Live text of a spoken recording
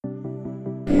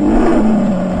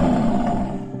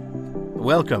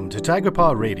Welcome to Tiger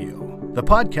Paw Radio, the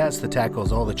podcast that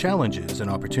tackles all the challenges and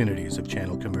opportunities of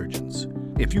channel convergence.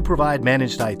 If you provide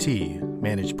managed IT,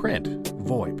 managed print,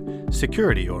 VoIP,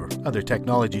 security, or other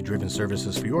technology-driven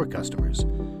services for your customers,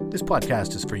 this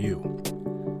podcast is for you.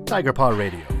 Tiger Paw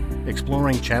Radio,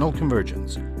 exploring channel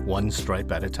convergence, one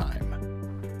stripe at a time.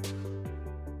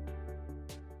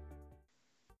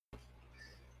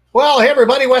 Well, hey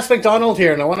everybody, Wes McDonald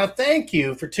here, and I want to thank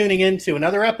you for tuning in to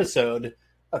another episode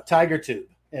of TigerTube.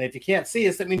 And if you can't see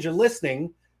us, that means you're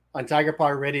listening on Tiger Paw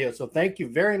Radio. So thank you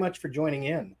very much for joining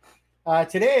in.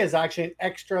 Today is actually an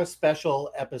extra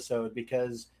special episode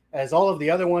because as all of the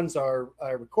other ones are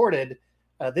recorded,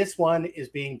 this one is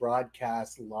being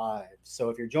broadcast live. So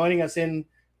if you're joining us in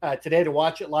today to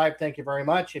watch it live, thank you very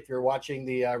much. If you're watching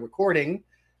the recording,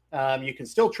 you can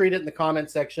still treat it in the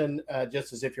comment section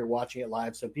just as if you're watching it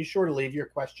live. So be sure to leave your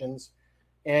questions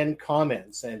and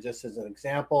comments. And just as an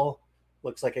example,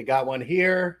 looks like I got one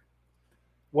here.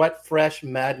 What fresh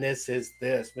madness is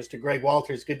this? Mr. Greg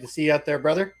Walters, good to see you out there,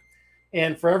 brother.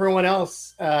 And for everyone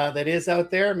else that is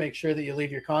out there, make sure that you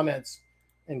leave your comments.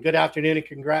 And good afternoon and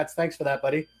congrats. Thanks for that,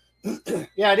 buddy.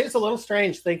 Yeah, it is a little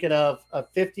strange thinking of a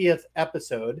 50th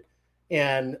episode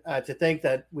and to think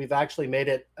that we've actually made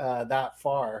it that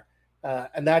far.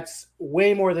 And that's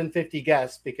way more than 50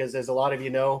 guests because as a lot of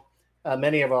you know,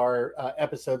 many of our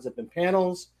episodes have been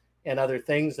panels and other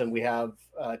things, and we have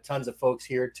tons of folks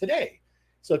here today.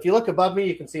 So if you look above me,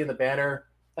 you can see in the banner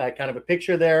kind of a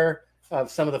picture there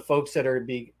of some of the folks that are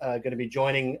going to be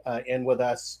joining in with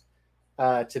us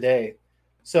today.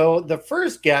 So the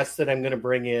first guest that I'm going to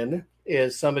bring in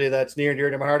is somebody that's near and dear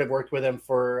to my heart. I've worked with him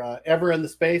for ever in the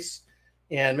space.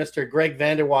 And Mr. Greg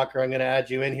Vanderwalker, I'm going to add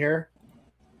you in here.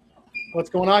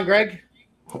 What's going on, Greg?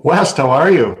 West, how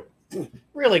are you?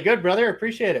 Really good, brother.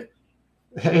 Appreciate it.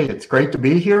 Hey, it's great to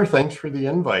be here. Thanks for the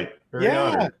invite. Very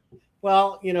honored.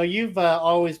 Well, you know, you've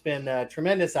always been a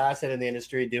tremendous asset in the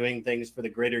industry doing things for the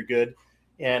greater good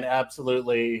and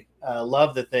absolutely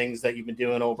love the things that you've been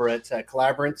doing over at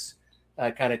Collaborance,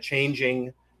 kind of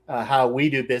changing how we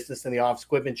do business in the office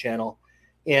equipment channel.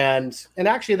 And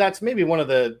actually, that's maybe one of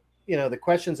the, you know, the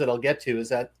questions that I'll get to is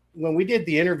that when we did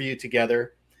the interview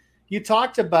together, you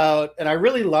talked about, and I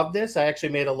really love this. I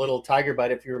actually made a little tiger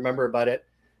bite, if you remember about it.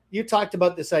 You talked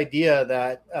about this idea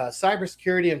that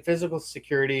cybersecurity and physical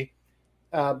security,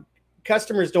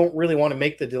 customers don't really want to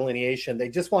make the delineation. They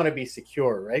just want to be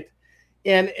secure, right?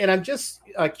 And I'm just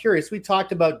curious. We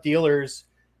talked about dealers,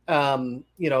 you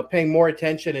know, paying more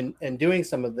attention and doing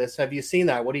some of this. Have you seen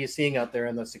that? What are you seeing out there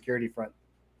on the security front?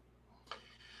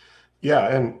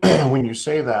 Yeah, and when you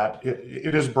say that,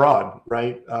 it is broad,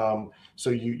 right? So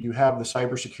you have the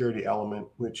cybersecurity element,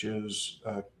 which is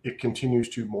it continues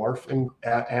to morph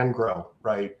and grow,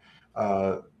 right?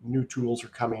 New tools are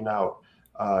coming out,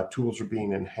 tools are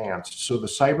being enhanced. So the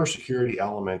cybersecurity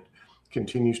element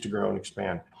continues to grow and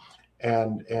expand,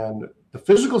 and the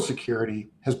physical security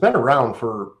has been around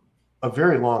for a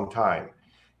very long time,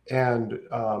 and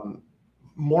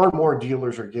more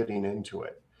dealers are getting into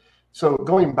it. So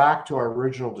going back to our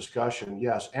original discussion,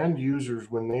 yes, end users,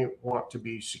 when they want to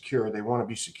be secure, they want to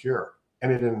be secure,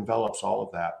 and it envelops all of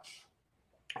that.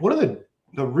 One of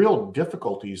the real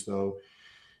difficulties, though,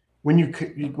 when you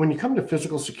come to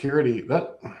physical security,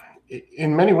 that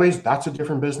in many ways that's a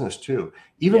different business too.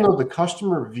 Even though the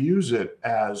customer views it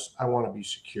as I want to be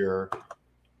secure,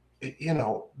 you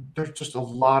know, there's just a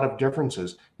lot of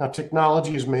differences. Now,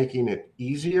 technology is making it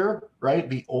easier, right?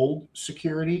 The old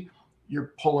security,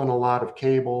 you're pulling a lot of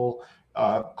cable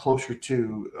closer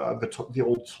to the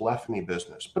old telephony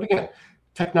business. But again,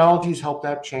 technology's helped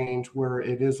that change where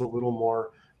it is a little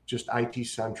more just IT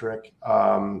centric,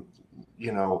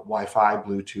 you know, Wi-Fi,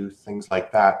 Bluetooth, things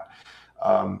like that.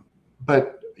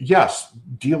 But yes,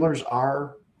 dealers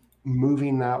are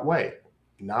moving that way.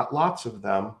 Not lots of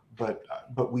them,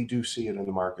 but we do see it in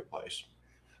the marketplace.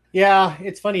 Yeah,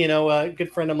 it's funny, you know, a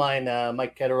good friend of mine,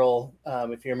 Mike Ketterall,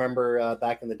 if you remember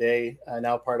back in the day,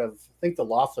 now part of, I think, the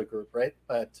Loeffler Group, right?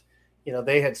 But, you know,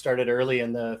 they had started early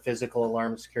in the physical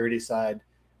alarm security side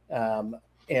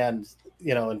and,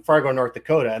 you know, in Fargo, North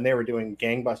Dakota, and they were doing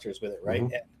gangbusters with it, right?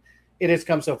 Mm-hmm. And it has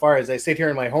come so far. As I sit here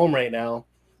in my home right now,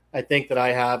 I think that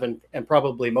I have, and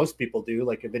probably most people do,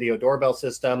 like a video doorbell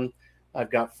system. I've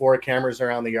got 4 cameras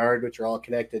around the yard, which are all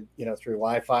connected, you know, through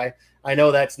Wi-Fi. I know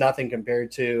that's nothing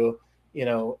compared to, you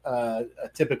know, a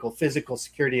typical physical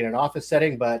security in an office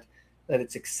setting, but that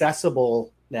it's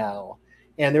accessible now.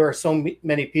 And there are so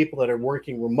many people that are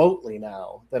working remotely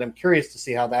now that I'm curious to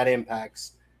see how that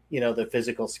impacts, you know, the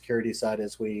physical security side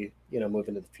as we, you know, move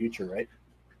into the future, right?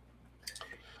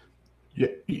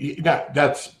 Yeah,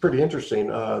 that's pretty interesting.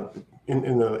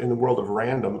 in the world of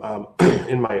random,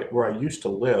 where I used to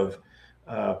live,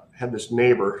 had this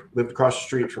neighbor lived across the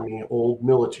street from me, old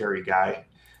military guy,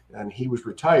 and he was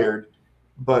retired.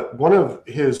 But one of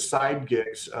his side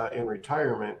gigs in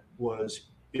retirement was,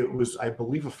 I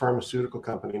believe, a pharmaceutical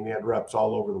company, and they had reps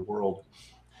all over the world.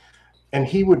 And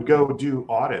he would go do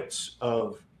audits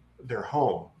of their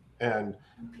home and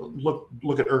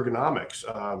look at ergonomics.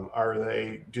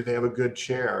 Do they have a good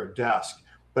chair, desk?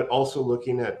 But also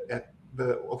looking at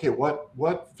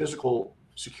what physical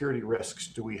security risks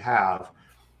do we have?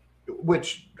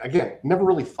 Which, again, never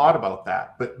really thought about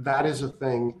that, but that is a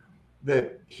thing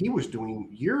that he was doing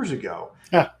years ago.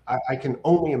 Yeah. I can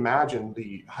only imagine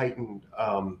the heightened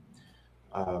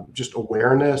just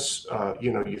awareness.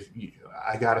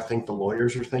 I got to think the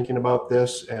lawyers are thinking about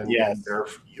this, and yes. they're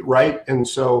right. And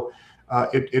so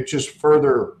it just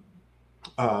further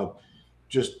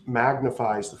just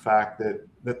magnifies the fact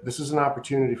that this is an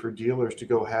opportunity for dealers to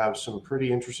go have some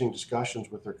pretty interesting discussions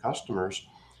with their customers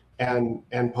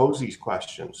and pose these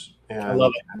questions. And, I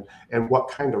love it. And what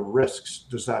kind of risks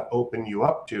does that open you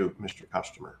up to, Mr.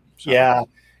 Customer? So. Yeah.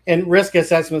 And risk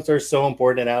assessments are so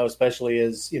important now, especially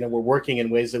as, we're working in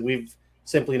ways that we've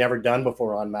simply never done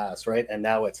before en masse, right? And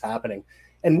now it's happening.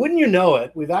 And wouldn't you know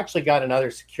it, we've actually got another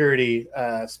security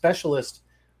specialist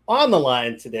on the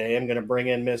line today. I'm going to bring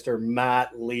in Mr.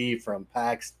 Matt Lee from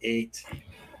PAX 8.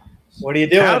 What are you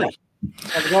doing? Howdy.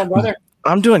 How's it going, brother?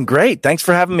 I'm doing great. Thanks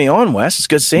for having me on, Wes. It's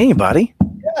good seeing you, buddy.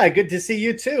 Yeah, good to see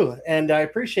you too. And I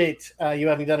appreciate you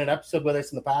having done an episode with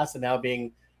us in the past and now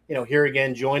being here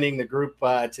again, joining the group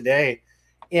today.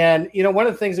 And, one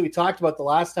of the things that we talked about the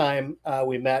last time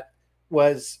we met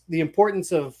was the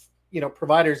importance of,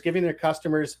 providers giving their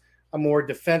customers a more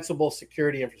defensible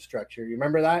security infrastructure. You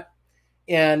remember that?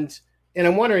 And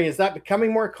I'm wondering, is that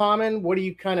becoming more common? What are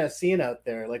you kind of seeing out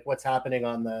there? Like what's happening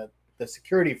on the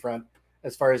security front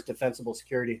as far as defensible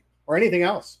security or anything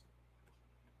else?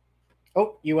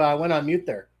 Oh, you went on mute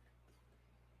there.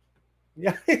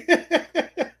 Yeah.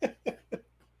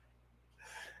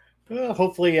 Well,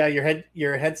 hopefully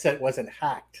your headset wasn't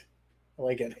hacked. I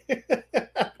like it.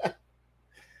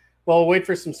 Well, we'll wait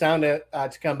for some sound to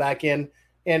come back in.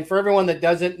 And for everyone that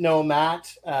doesn't know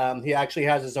Matt, he actually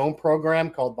has his own program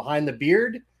called Behind the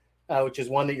Beard, which is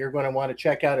one that you're going to want to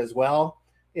check out as well.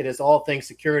 It is all things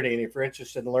security. And if you're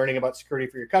interested in learning about security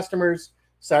for your customers,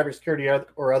 cybersecurity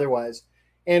or otherwise.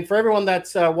 And for everyone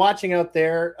that's watching out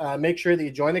there, make sure that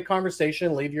you join the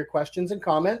conversation, leave your questions and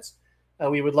comments.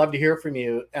 We would love to hear from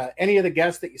you. Any of the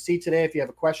guests that you see today, if you have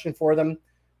a question for them,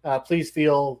 please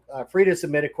feel free to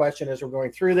submit a question as we're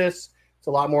going through this. It's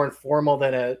a lot more informal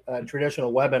than a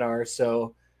traditional webinar.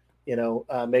 So,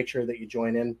 make sure that you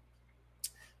join in.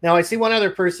 Now, I see one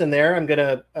other person there. I'm going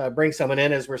to bring someone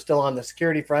in as we're still on the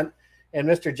security front. And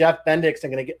Mr. Jeff Bendix,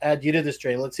 I'm going to add you to the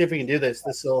stream. Let's see if we can do this.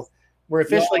 We're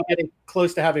officially getting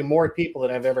close to having more people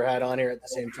than I've ever had on here at the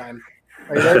same time.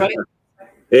 Are you there, buddy?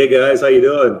 Hey guys, how you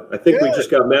doing? I think we just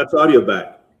got Matt's audio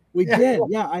back. We did,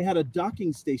 yeah. I had a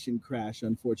docking station crash,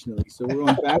 unfortunately, so we're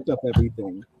on backed up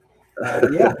everything.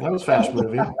 Yeah, that was fast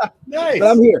moving. Nice.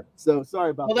 But I'm here, so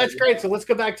sorry about that. Well, that's great. So let's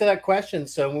go back to that question.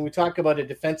 So when we talk about a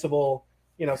defensible,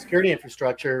 security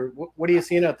infrastructure, what are you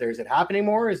seeing out there? Is it happening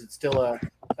more? Or is it still a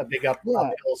big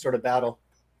uphill sort of battle?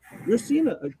 We're seeing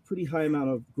a pretty high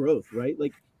amount of growth, right?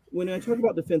 Like when I talk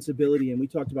about defensibility, and we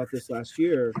talked about this last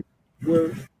year,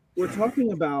 we're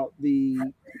talking about the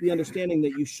understanding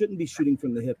that you shouldn't be shooting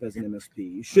from the hip as an MSP.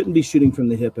 You shouldn't be shooting from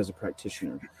the hip as a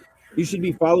practitioner. You should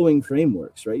be following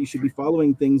frameworks, right? You should be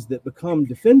following things that become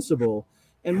defensible.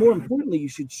 And more importantly, you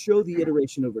should show the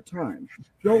iteration over time.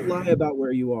 Don't lie about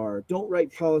where you are. Don't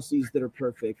write policies that are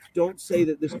perfect. Don't say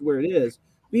that this is where it is.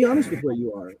 Be honest with where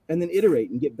you are and then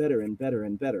iterate and get better and better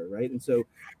and better, right? And so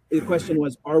the question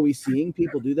was, are we seeing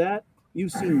people do that?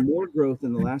 You've seen more growth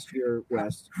in the last year,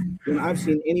 Wes, than I've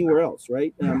seen anywhere else,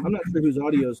 right? I'm not sure whose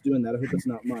audio is doing that. I hope it's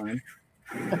not mine.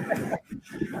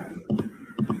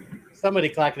 Somebody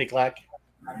clackety clack.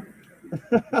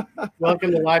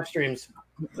 Welcome to live streams.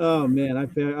 Oh, man,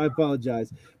 I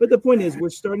apologize. But the point is, we're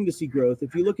starting to see growth.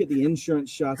 If you look at the insurance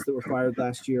shots that were fired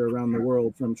last year around the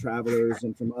world from travelers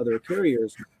and from other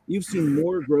carriers, you've seen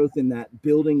more growth in that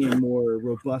building a more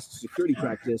robust security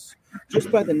practice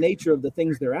just by the nature of the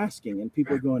things they're asking. And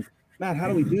people are going, Matt, how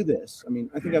do we do this? I mean,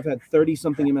 I think I've had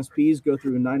 30-something MSPs go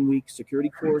through a 9-week security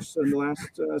course in the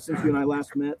last since you and I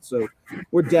last met. So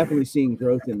we're definitely seeing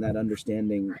growth in that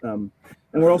understanding. And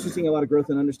we're also seeing a lot of growth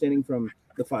in understanding from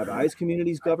the Five Eyes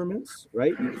communities governments,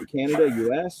 right? Canada,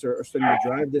 US are starting to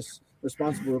drive this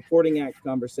Responsible Reporting Act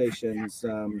conversations,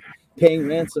 paying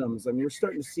ransoms. I mean, we're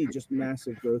starting to see just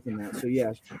massive growth in that. So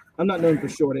yeah, I'm not known for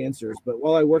short answers, but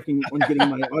while I'm working on getting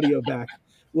my audio back,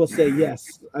 we'll say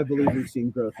yes, I believe we've seen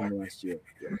growth in the last year.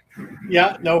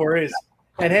 Yeah, no worries.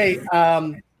 And hey,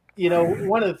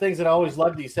 one of the things that I always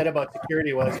loved you said about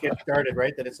security was get started,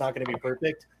 right? That it's not going to be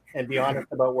perfect, and be honest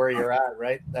about where you're at,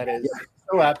 right? That is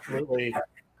so absolutely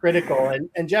critical.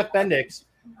 And Jeff Bendix,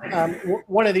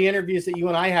 one of the interviews that you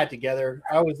and I had together,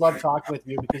 I always loved talking with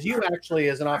you because you actually,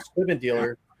 as an office equipment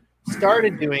dealer,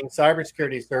 started doing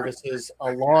cybersecurity services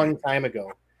a long time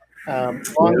ago. Long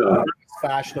before it was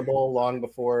fashionable, long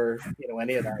before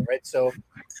any of that, right? So,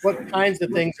 what kinds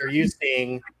of things are you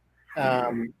seeing,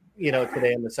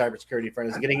 today in the cybersecurity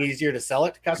front? Is it getting easier to sell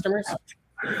it to customers?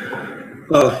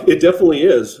 It definitely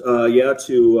is.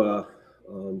 To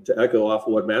echo off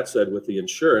of what Matt said with the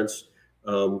insurance,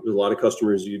 there's a lot of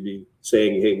customers you'd be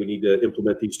saying, "Hey, we need to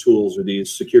implement these tools or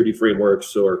these security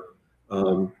frameworks or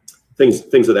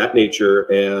things of that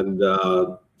nature," and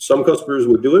some customers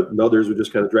would do it, and others would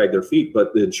just kind of drag their feet.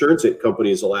 But the insurance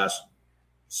companies, the last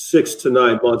 6 to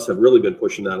 9 months, have really been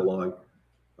pushing that along,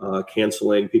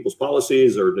 canceling people's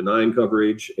policies or denying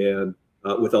coverage, and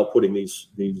without putting these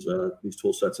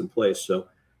tool sets in place. So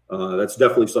that's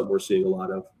definitely something we're seeing a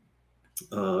lot of.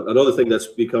 Another thing that's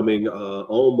becoming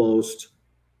almost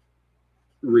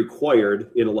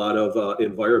required in a lot of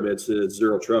environments is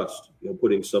zero trust.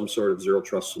 Putting some sort of zero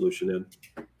trust solution in.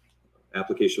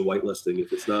 Application whitelisting.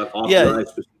 If it's not authorized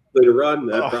specifically to run,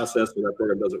 that process and that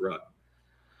program doesn't run.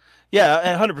 Yeah,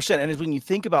 and 100%. And when you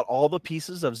think about all the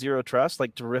pieces of zero trust,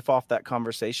 like to riff off that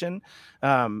conversation,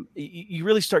 you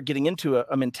really start getting into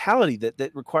a mentality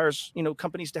that requires,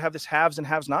 companies to have this haves and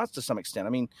have nots to some extent. I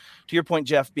mean, to your point,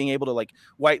 Jeff, being able to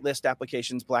whitelist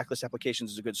applications, blacklist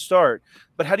applications is a good start.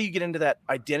 But how do you get into that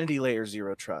identity layer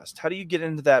zero trust? How do you get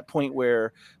into that point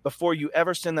where before you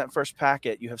ever send that first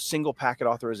packet, you have single packet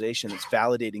authorization that's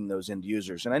validating those end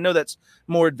users? And I know that's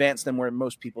more advanced than where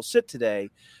most people sit today,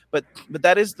 but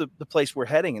that is the place we're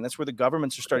heading, and that's where the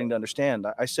governments are starting to understand.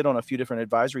 I sit on a few different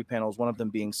advisory panels, one of them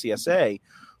being CSA,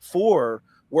 for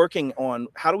working on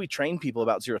how do we train people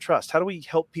about zero trust? How do we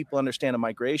help people understand a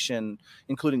migration,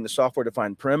 including the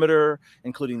software-defined perimeter,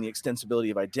 including the extensibility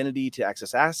of identity to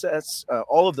access assets?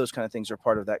 All of those kind of things are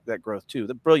part of that growth too.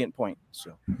 The brilliant point.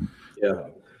 So, yeah.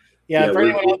 For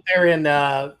anyone out there in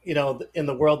in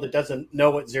the world that doesn't know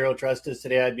what zero trust is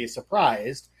today, I'd be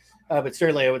surprised. But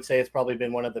certainly, I would say it's probably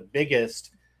been one of the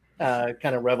biggest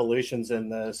kind of revolutions in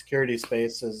the security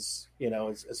space, as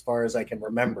far as I can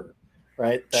remember.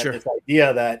 Right? That this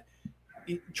idea that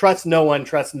trust no one,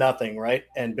 trust nothing, right?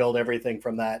 And build everything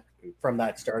from that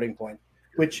starting point.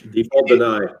 Which default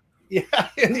deny. Yeah,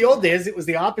 in the old days, it was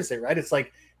the opposite, right? It's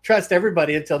like trust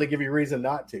everybody until they give you reason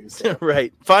not to. So.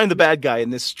 Right. Find the bad guy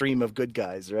in this stream of good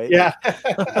guys, right? Yeah.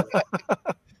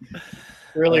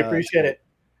 Really appreciate it.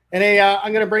 And hey,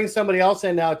 I'm going to bring somebody else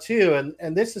in now too,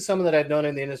 and this is someone that I've known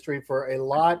in the industry for a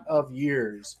lot of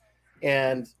years,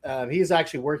 and he's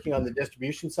actually working on the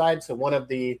distribution side. So one of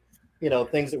the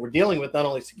things that we're dealing with, not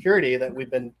only security that we've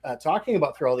been talking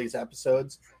about through all these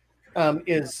episodes,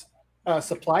 is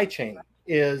supply chain,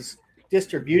 is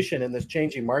distribution in this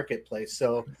changing marketplace.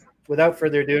 So without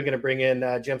further ado, I'm going to bring in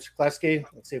Jim Sklesky.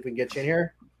 Let's see if we can get you in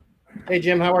here. Hey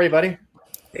Jim, how are you, buddy?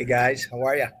 Hey guys, how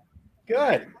are you?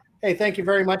 Good. Hey, thank you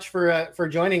very much for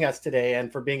joining us today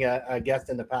and for being a guest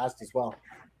in the past as well.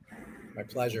 My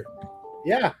pleasure.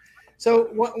 Yeah. So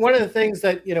one of the things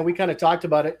that, we kind of talked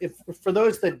about it, if for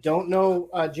those that don't know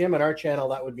Jim and our channel,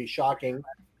 that would be shocking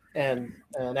and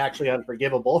actually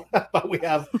unforgivable. But we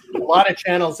have a lot of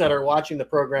channels that are watching the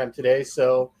program today.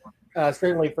 So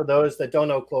certainly for those that don't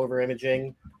know Clover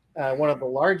Imaging, one of the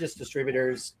largest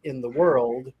distributors in the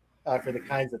world for the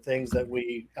kinds of things that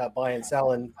we buy and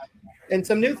sell, and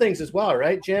some new things as well,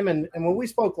 right, Jim? And when we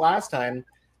spoke last time,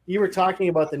 you were talking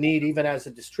about the need, even as a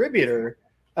distributor,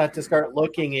 to start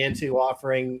looking into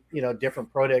offering,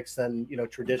 different products than,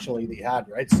 traditionally they had,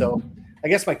 right? So I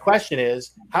guess my question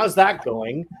is, how's that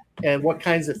going? And what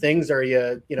kinds of things are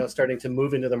you, starting to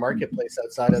move into the marketplace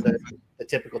outside of the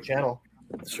typical channel?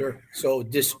 Sure. So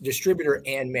distributor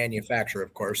and manufacturer,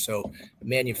 of course. So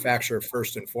manufacturer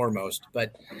first and foremost.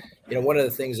 But, one of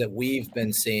the things that we've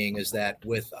been seeing is that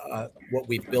with what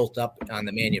we've built up on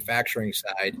the manufacturing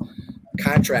side,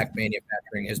 contract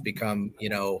manufacturing has become,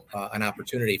 an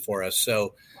opportunity for us.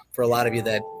 So for a lot of you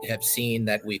that have seen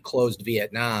that we closed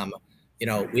Vietnam,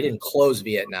 we didn't close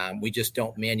Vietnam. We just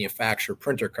don't manufacture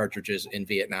printer cartridges in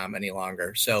Vietnam any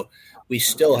longer. So we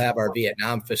still have our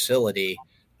Vietnam facility,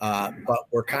 but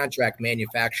we're contract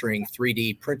manufacturing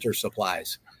 3D printer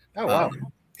supplies. Oh, wow.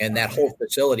 and that whole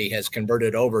facility has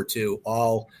converted over to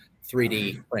all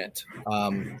 3D print.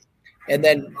 And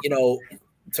then,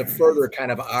 to further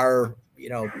kind of our,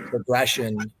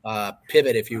 progression,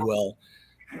 pivot, if you will,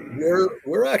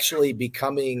 we're actually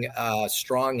becoming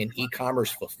strong in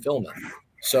e-commerce fulfillment.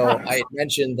 So I had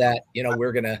mentioned that,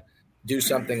 we're going to do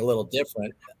something a little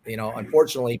different.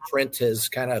 Unfortunately, print has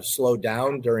kind of slowed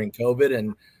down during COVID,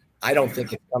 and I don't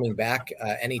think it's coming back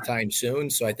anytime soon.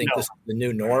 So I think this is the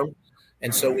new norm.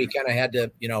 And so we kind of had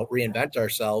to, reinvent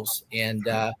ourselves. And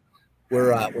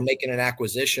we're making an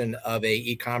acquisition of a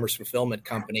e-commerce fulfillment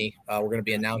company. We're going to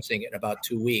be announcing it in about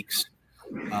 2 weeks.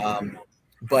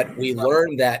 But we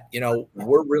learned that,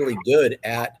 we're really good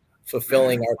at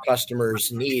fulfilling our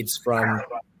customers' needs from,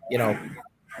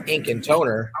 ink and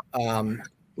toner.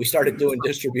 We started doing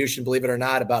distribution, believe it or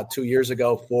not, about 2 years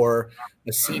ago for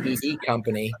a CBD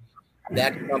company.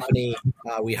 That company,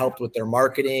 we helped with their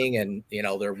marketing and,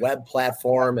 their web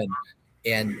platform,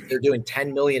 and they're doing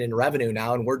 10 million in revenue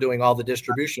now, and we're doing all the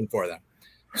distribution for them.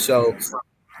 So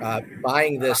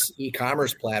buying this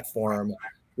e-commerce platform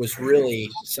was really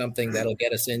something that'll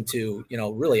get us into,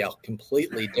 really a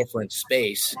completely different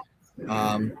space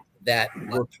that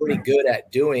we're pretty good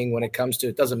at doing when it comes to,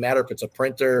 it doesn't matter if it's a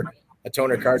printer, a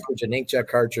toner cartridge, an inkjet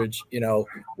cartridge,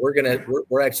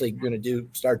 we're actually going to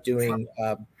start doing,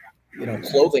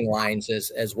 clothing lines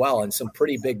as well. And some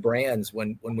pretty big brands.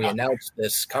 When we announce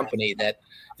this company that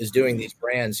is doing these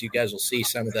brands, you guys will see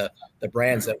some of the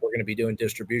brands that we're going to be doing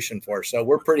distribution for. So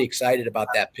we're pretty excited about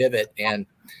that pivot. And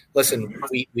listen,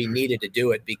 we needed to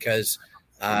do it because,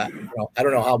 I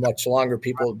don't know how much longer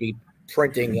people will be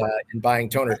printing and buying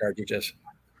toner cartridges.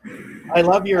 I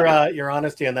love your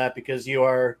honesty on that, because you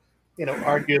are,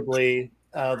 arguably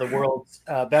the world's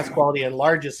best quality and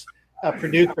largest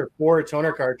producer for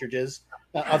toner cartridges,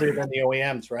 other than the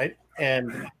OEMs, right?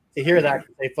 And to hear that,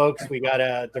 say, folks, we got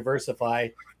to diversify.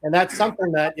 And that's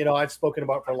something that, I've spoken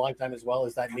about for a long time as well,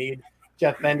 is that need.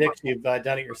 Jeff Bendix, you've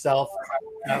done it yourself.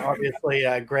 Obviously,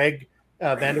 Greg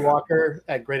Vanderwalker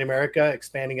at Great America,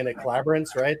 expanding into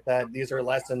collaborants, right? That these are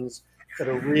lessons that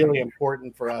are really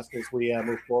important for us as we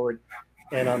move forward,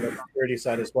 and on the security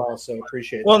side as well. So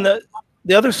appreciate it. Well, and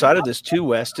the other side of this too,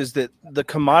 West, is that the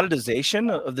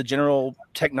commoditization of the general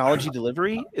technology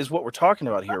delivery is what we're talking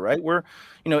about here, right? We're,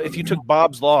 if you took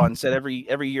Bob's Law and said every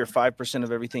year 5%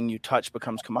 of everything you touch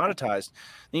becomes commoditized,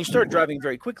 then you start driving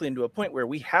very quickly into a point where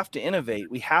we have to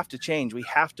innovate, we have to change, we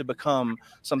have to become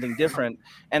something different.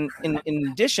 And in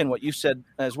addition, what you said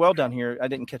as well down here, I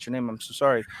didn't catch your name, I'm so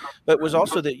sorry, but was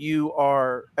also that you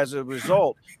are, as a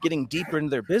result, getting deeper into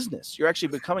their business. You're actually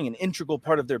becoming an integral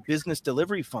part of their business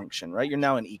delivery function, right? You're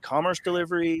now in e-commerce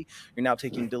delivery. You're now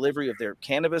taking delivery of their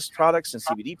cannabis products and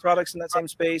CBD products in that same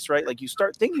space, right? Like, you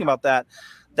start thinking about that.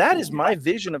 That is my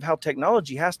vision of how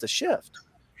technology has to shift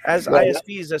as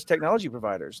ISVs, as technology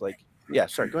providers. Like, yeah,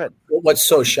 sorry, go ahead. What's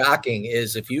so shocking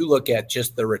is if you look at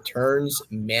just the returns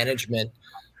management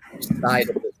side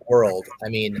of this world, I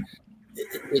mean,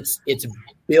 it's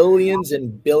billions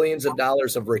and billions of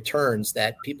dollars of returns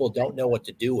that people don't know what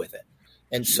to do with it.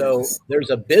 And so there's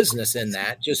a business in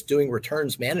that, just doing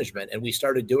returns management. And we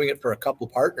started doing it for a couple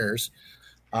of partners.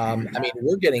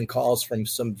 We're getting calls from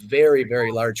some very,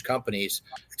 very large companies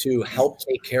to help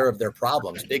take care of their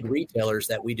problems, big retailers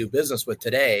that we do business with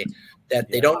today, that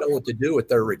they don't know what to do with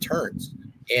their returns.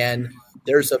 And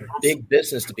there's a big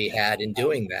business to be had in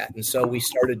doing that. And so we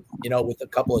started, with a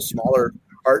couple of smaller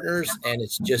partners, and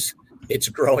it's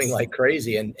growing like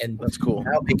crazy. And that's cool.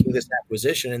 Now making this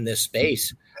acquisition in this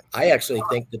space, I actually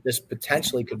think that this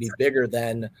potentially could be bigger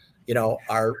than,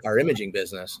 our imaging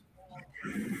business.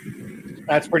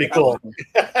 That's pretty cool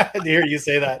to hear you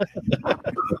say that.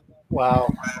 Wow.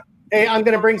 Hey, I'm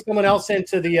going to bring someone else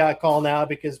into the call now,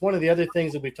 because one of the other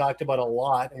things that we've talked about a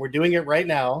lot, and we're doing it right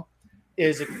now,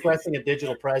 is expressing a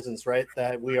digital presence, right?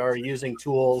 That we are using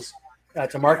tools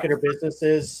to market our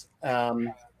businesses,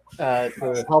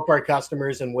 to help our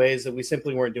customers in ways that we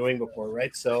simply weren't doing before,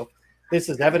 right? So this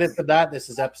is evidence of that. This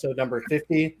is episode number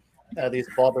 50. These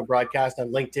have all been broadcast on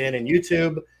LinkedIn and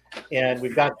YouTube. And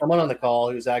we've got someone on the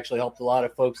call who's actually helped a lot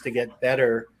of folks to get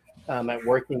better at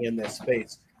working in this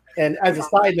space. And as a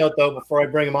side note, though, before I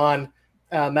bring him on,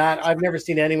 Matt, I've never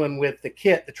seen anyone with the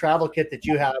travel kit that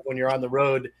you have when you're on the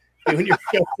road doing your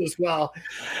shows as well.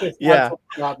 It's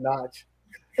top notch.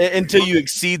 Until you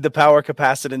exceed the power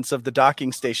capacitance of the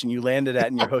docking station you landed at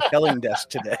in your hoteling desk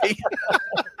today.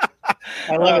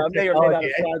 I love it. May or may not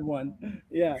have tried one.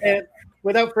 Yeah. And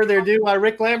without further ado,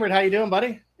 Rick Lambert, how you doing,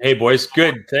 buddy? Hey, boys.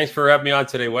 Good. Thanks for having me on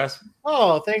today, Wes.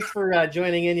 Oh, thanks for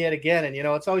joining in yet again. And,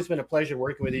 it's always been a pleasure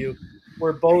working with you.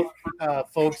 we're both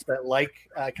folks that like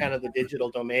kind of the digital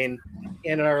domain.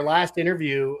 And in our last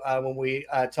interview, when we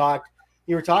talked,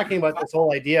 you were talking about this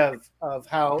whole idea of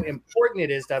how important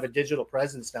it is to have a digital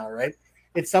presence now, right?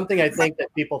 It's something I think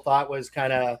that people thought was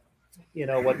kind of,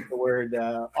 what's the word,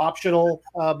 optional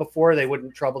before. They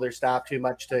wouldn't trouble their staff too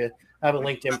much to have a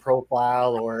LinkedIn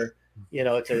profile or,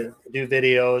 to do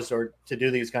videos or to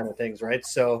do these kind of things, right?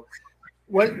 So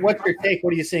what's your take?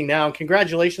 What are you seeing now? And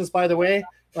congratulations, by the way,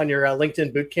 on your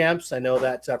LinkedIn boot camps. I know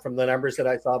that from the numbers that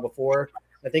I saw before,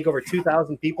 I think over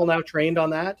 2,000 people now trained on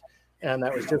that. And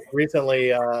that was just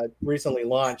recently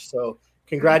launched. So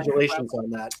congratulations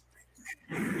on that.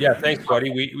 Yeah, thanks,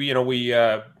 buddy. We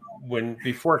when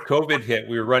before COVID hit,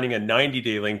 we were running a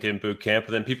 90-day LinkedIn boot camp,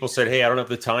 and then people said, "Hey, I don't have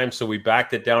the time," so we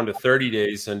backed it down to 30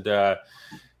 days. And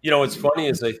what's funny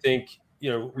is I think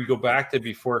we go back to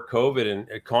before COVID,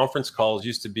 and conference calls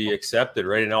used to be accepted,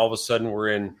 right? And all of a sudden we're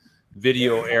in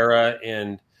video era,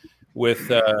 and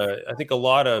with I think a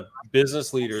lot of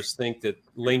business leaders think that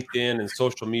LinkedIn and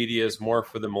social media is more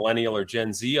for the millennial or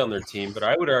Gen Z on their team. But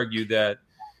I would argue that,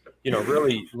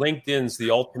 really LinkedIn's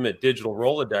the ultimate digital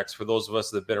Rolodex for those of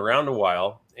us that have been around a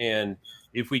while. And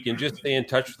if we can just stay in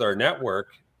touch with our network,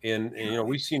 and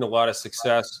we've seen a lot of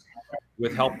success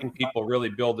with helping people really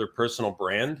build their personal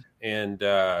brand. And,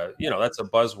 that's a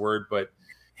buzzword, but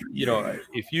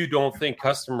if you don't think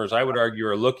customers, I would argue,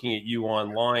 are looking at you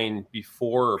online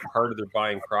before or part of their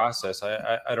buying process,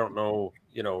 I don't know,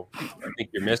 I think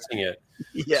you're missing it.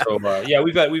 Yeah. So,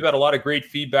 we've had a lot of great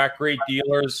feedback, great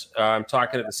dealers. I'm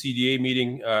talking at the CDA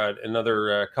meeting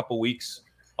another couple weeks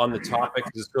on the topic.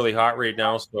 It's really hot right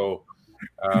now. So,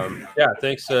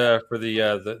 thanks for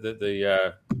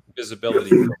the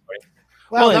visibility.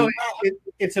 Well,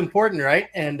 it's important, right?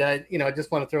 And, I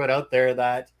just want to throw it out there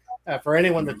that for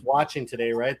anyone that's watching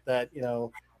today, right, that,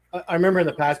 I remember in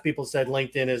the past people said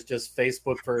LinkedIn is just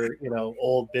Facebook for,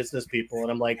 old business people.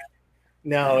 And I'm like,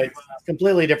 no, it's a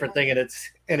completely different thing. And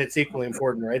it's equally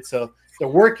important, right? So the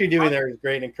work you're doing there is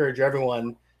great, and encourage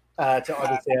everyone to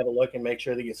obviously have a look and make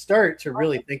sure that you start to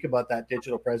really think about that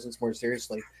digital presence more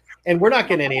seriously. And we're not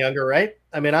getting any younger, right?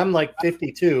 I mean, I'm like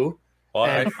 52.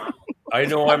 Well, I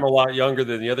know I'm a lot younger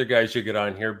than the other guys you get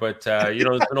on here, but there's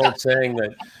an old saying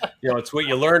that, it's what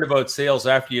you learn about sales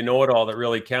after you know it all that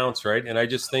really counts, right? And I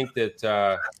just think that,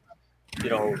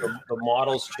 the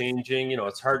model's changing.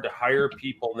 It's hard to hire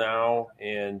people now,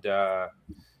 and so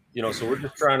we're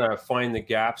just trying to find the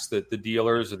gaps that the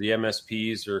dealers or the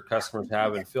MSPs or customers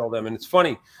have and fill them. And it's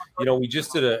funny, we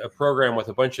just did a program with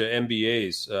a bunch of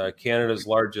MBAs, Canada's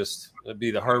largest, it'd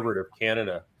be the Harvard of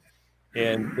Canada.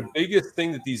 And the biggest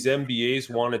thing that these MBAs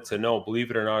wanted to know,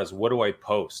 believe it or not, is what do I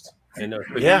post? And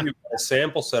you've got a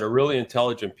sample set of really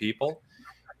intelligent people.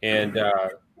 And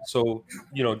so,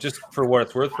 just for what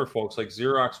it's worth for folks, like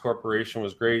Xerox Corporation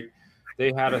was great.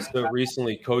 They had us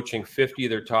recently coaching 50 of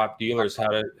their top dealers how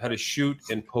to shoot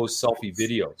and post selfie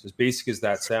videos, as basic as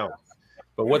that sounds.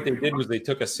 But what they did was they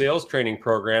took a sales training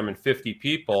program and 50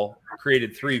 people,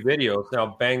 created 3 videos.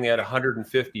 Now, bang, they had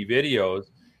 150 videos.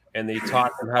 And they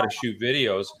taught them how to shoot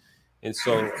videos. And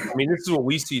so, this is what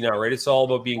we see now, right? It's all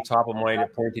about being top of mind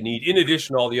at point of need, in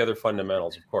addition to all the other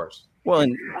fundamentals, of course. Well,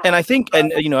 and I think,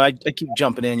 I keep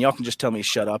jumping in. Y'all can just tell me to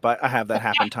shut up. I have that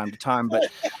happen time to time.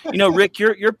 But, Rick,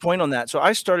 your point on that. So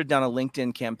I started down a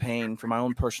LinkedIn campaign for my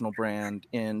own personal brand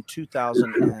in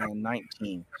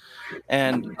 2019.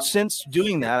 And since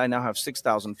doing that, I now have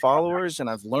 6,000 followers, and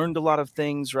I've learned a lot of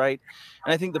things, right?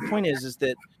 And I think the point is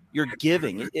that you're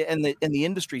giving, and the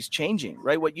industry's changing,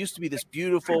 right? What used to be this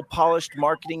beautiful, polished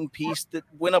marketing piece that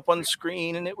went up on the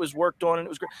screen and it was worked on and it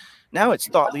was great. Now it's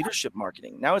thought leadership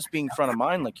marketing. Now it's being front of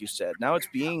mind, like you said. Now it's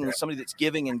being somebody that's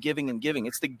giving and giving and giving.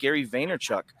 It's the Gary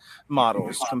Vaynerchuk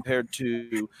models compared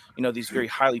to, these very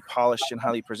highly polished and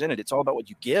highly presented. It's all about what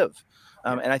you give.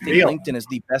 And I think LinkedIn is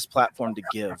the best platform to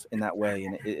give in that way.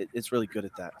 And it's really good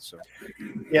at that. So,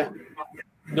 yeah.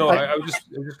 No, I was just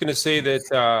going to say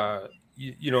that,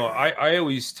 I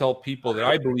always tell people that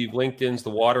I believe LinkedIn's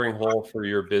the watering hole for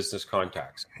your business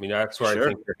contacts. That's where I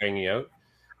think they're hanging out.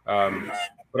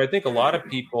 But I think a lot of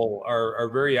people are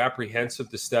very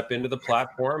apprehensive to step into the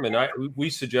platform. And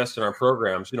we suggest in our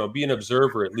programs, be an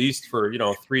observer at least for,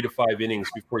 3 to 5 innings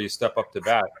before you step up to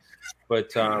bat.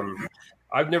 But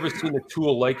I've never seen a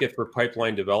tool like it for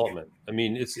pipeline development.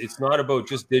 It's not about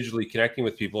just digitally connecting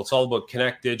with people. It's all about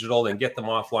connect digital and get them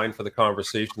offline for the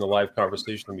conversation, the live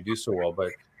conversation that we do so well. But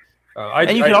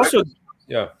you can also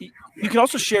Yeah. You can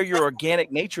also share your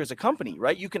organic nature as a company,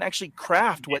 right? You can actually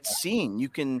craft what's seen. You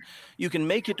can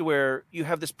make it to where you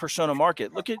have this persona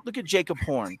market. Look at Jacob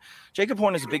Horn. Jacob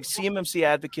Horn is a big CMMC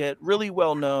advocate, really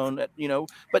well known,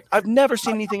 but I've never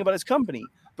seen anything about his company.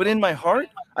 But in my heart,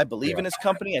 I believe in his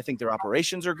company. I think their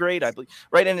operations are great.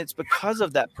 Right. And it's because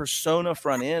of that persona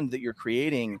front end that you're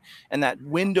creating and that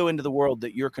window into the world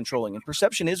that you're controlling. And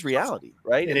perception is reality,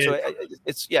 right? So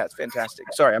it's fantastic.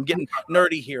 Sorry, I'm getting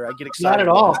nerdy here. I get excited. Not at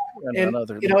all. And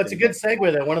it's a good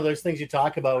segue that one of those things you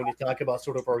talk about when you talk about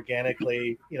sort of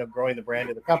organically, growing the brand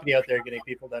of the company out there, getting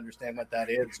people to understand what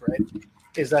that is, right?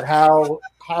 Is that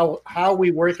how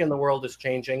we work in the world is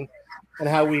changing, and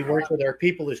how we work with our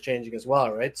people is changing as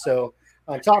well, right? So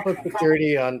on top of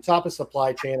security, on top of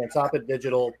supply chain, on top of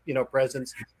digital,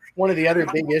 presence, one of the other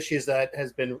big issues that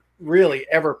has been really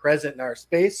ever present in our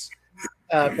space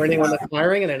for anyone that's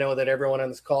hiring, and I know that everyone on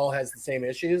this call has the same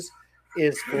issues,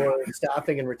 is for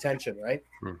staffing and retention, right?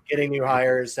 Getting new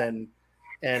hires and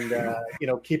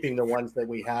keeping the ones that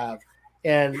we have.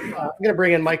 And I'm going to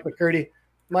bring in Mike McCurdy.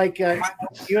 Mike,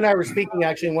 you and I were speaking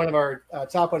actually in one of our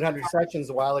top 100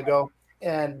 sessions a while ago,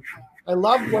 and I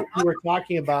love what you were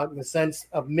talking about in the sense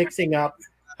of mixing up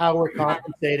how we're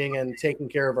compensating and taking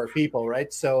care of our people,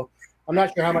 right? So I'm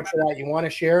not sure how much of that you want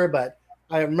to share, but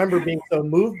I remember being so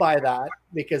moved by that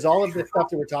because all of the stuff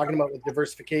that we're talking about with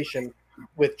diversification,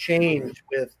 with change,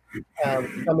 with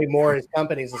becoming more as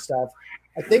companies and stuff,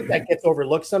 I think that gets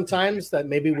overlooked sometimes, that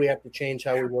maybe we have to change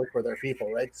how we work with our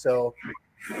people, right? So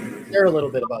share a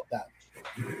little bit about that.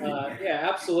 Yeah,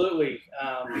 absolutely.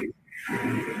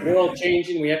 World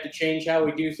changing, we have to change how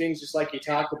we do things, just like you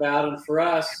talked about. And for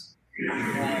us,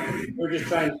 we're just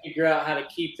trying to figure out how to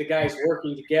keep the guys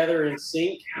working together in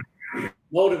sync,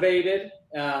 motivated.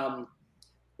 I've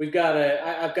got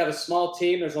a small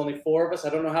team. There's only 4 of us. I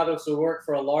don't know how this will work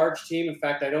for a large team. In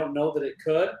fact, I don't know that it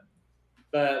could.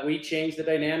 But we changed the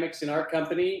dynamics in our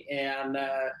company, and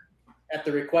at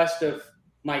the request of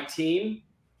my team,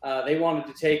 they wanted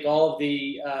to take all of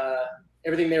the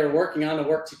everything they were working on and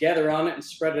work together on it and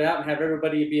spread it out and have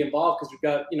everybody be involved, because we've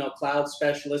got cloud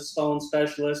specialists, phone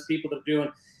specialists, people that are doing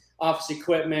office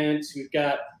equipment. We've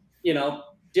got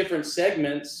different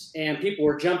segments, and people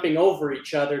were jumping over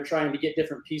each other trying to get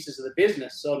different pieces of the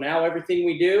business. So now everything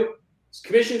we do,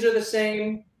 commissions are the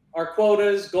same, our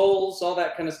quotas, goals, all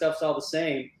that kind of stuff's all the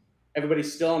same.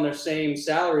 Everybody's still on their same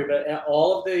salary, but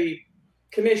all of the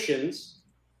commissions,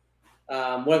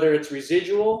 whether it's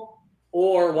residual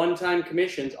or one-time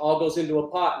commissions, all goes into a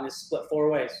pot and is split 4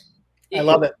 ways. I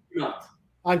love it.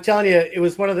 I'm telling you, it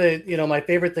was one of the, my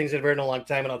favorite things I've heard in a long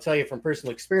time. And I'll tell you from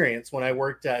personal experience, when I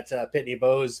worked at Pitney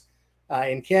Bowes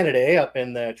in Canada, up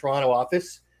in the Toronto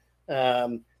office,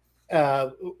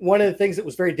 one of the things that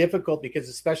was very difficult, because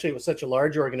especially with such a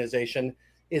large organization,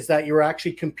 is that you were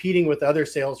actually competing with other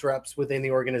sales reps within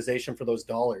the organization for those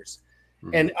dollars.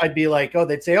 Mm-hmm. And I'd be like,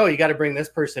 they'd say, you got to bring this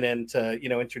person in to,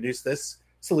 introduce this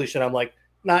solution. I'm like,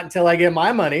 not until I get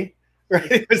my money. Right.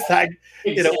 It was like,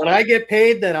 when I get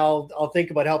paid, then I'll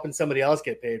think about helping somebody else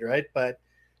get paid. Right. But,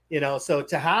 so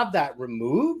to have that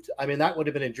removed, I mean, that would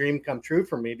have been a dream come true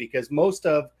for me, because most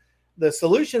of the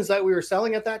solutions that we were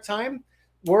selling at that time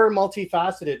were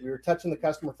multifaceted. We were touching the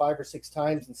customer 5 or 6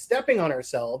 times and stepping on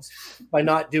ourselves by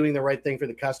not doing the right thing for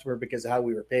the customer because of how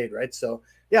we were paid. Right. So,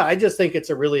 yeah, I just think it's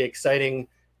a really exciting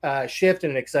shift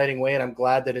in an exciting way, and I'm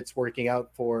glad that it's working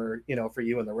out for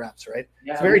you and the reps, right?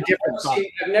 Yeah, it's very different.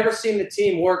 I've never seen the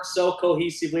team work so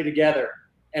cohesively together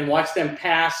and watch them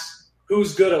pass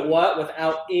who's good at what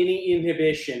without any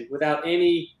inhibition, without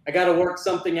any, I got to work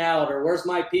something out, or where's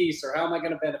my piece, or how am I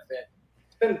going to benefit?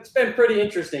 It's been pretty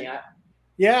interesting.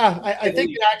 I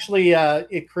think it actually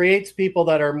it creates people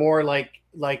that are more like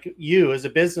you as a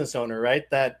business owner, right?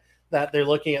 That they're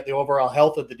looking at the overall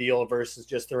health of the deal versus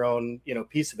just their own,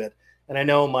 piece of it. And I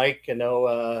know Mike, I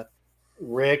know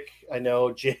Rick, I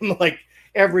know Jim, like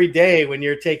every day when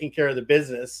you're taking care of the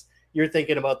business, you're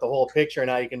thinking about the whole picture and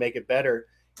how you can make it better.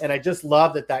 And I just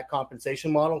love that compensation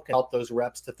model can help those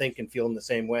reps to think and feel in the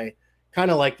same way,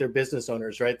 kind of like their business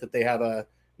owners, right? That they have a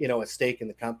stake in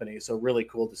the company. So really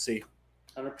cool to see.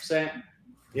 100%.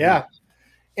 Yeah.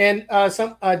 And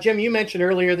Jim, you mentioned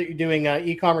earlier that you're doing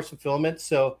e-commerce fulfillment.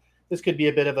 So this could be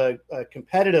a bit of a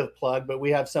competitive plug, but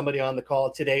we have somebody on the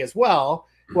call today as well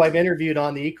who I've interviewed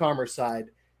on the e-commerce side.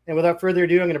 And without further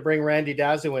ado, I'm going to bring Randy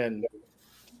Dazu in.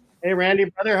 Hey, Randy,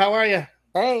 brother, how are you?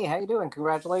 Hey, how you doing?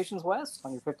 Congratulations, Wes,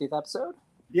 on your 50th episode.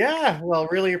 Yeah, well,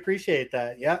 really appreciate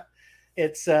that. Yeah.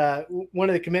 It's one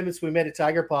of the commitments we made at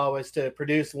Tiger Paw was to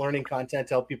produce learning content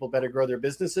to help people better grow their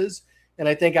businesses. And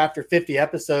I think after 50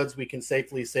 episodes, we can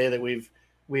safely say that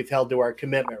we've held to our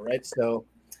commitment, right? So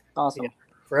Awesome.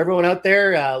 For everyone out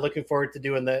there, looking forward to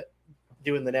doing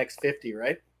the next 50,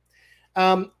 right?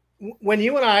 When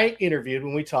you and I interviewed,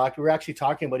 when we talked, we were actually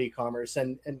talking about e-commerce,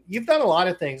 and you've done a lot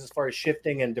of things as far as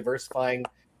shifting and diversifying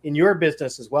in your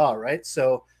business as well, right?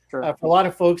 So Sure. for a lot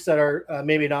of folks that are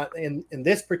maybe not in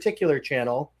this particular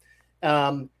channel,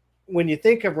 when you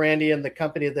think of Randy and the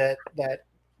company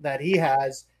that he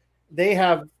has, they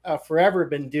have forever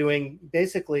been doing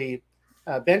basically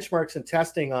benchmarks and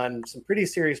testing on some pretty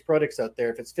serious products out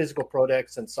there, if it's physical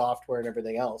products and software and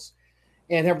everything else,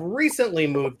 and have recently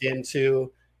moved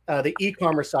into the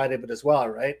e-commerce side of it as well,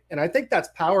 right? And I think that's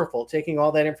powerful, taking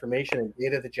all that information and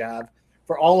data that you have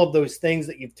for all of those things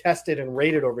that you've tested and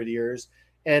rated over the years,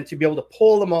 and to be able to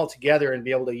pull them all together and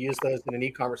be able to use those in an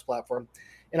e-commerce platform.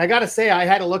 And I got to say, I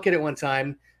had a look at it one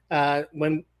time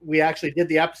when we actually did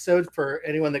the episode. For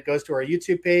anyone that goes to our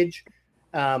YouTube page,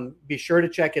 be sure to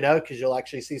check it out, because you'll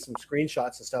actually see some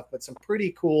screenshots and stuff, but some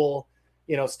pretty cool,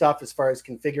 stuff as far as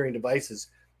configuring devices.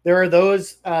 There are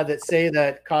those that say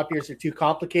that copiers are too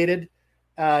complicated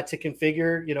to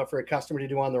configure, for a customer to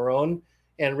do on their own.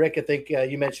 And Rick, I think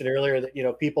you mentioned earlier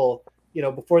that, people,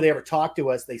 before they ever talk to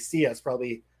us, they see us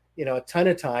probably, a ton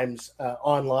of times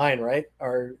online, right?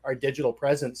 Our digital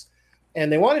presence.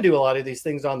 And they want to do a lot of these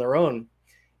things on their own.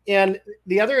 And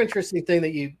the other interesting thing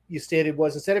that you stated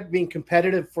was, instead of being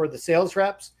competitive for the sales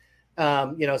reps,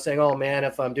 saying, oh man,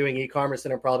 if I'm doing e-commerce,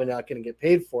 then I'm probably not going to get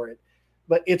paid for it.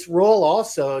 But its role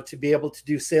also to be able to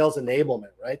do sales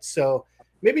enablement, right? So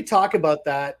maybe talk about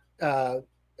that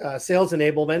sales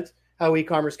enablement, how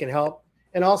e-commerce can help.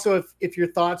 And also if your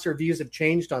thoughts or views have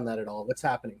changed on that at all, what's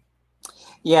happening?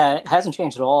 Yeah, it hasn't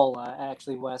changed at all,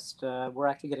 actually, West. We're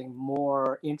actually getting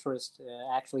more interest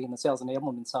actually in the sales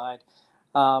enablement side.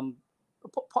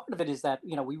 Part of it is that,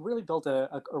 we really built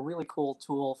a really cool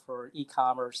tool for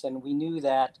e-commerce, and we knew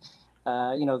that,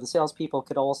 the salespeople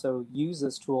could also use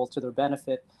this tool to their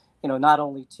benefit, not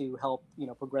only to help,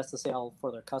 progress the sale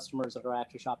for their customers that are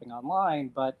actually shopping online,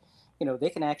 but,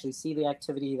 they can actually see the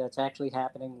activity that's actually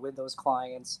happening with those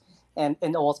clients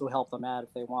and also help them out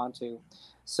if they want to.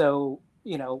 So,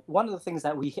 one of the things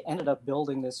that we ended up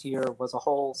building this year was a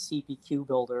whole CPQ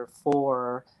builder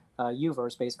for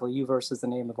Uverse. Basically, Uverse is the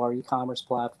name of our e-commerce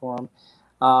platform.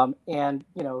 And,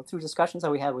 through discussions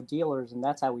that we had with dealers, and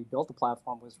that's how we built the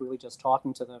platform, was really just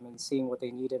talking to them and seeing what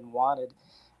they needed and wanted.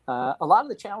 A lot of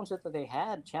the challenges that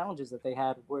they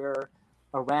had were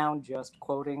around just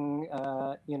quoting,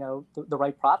 the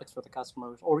right products for the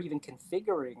customers, or even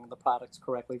configuring the products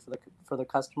correctly for the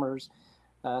customers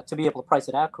to be able to price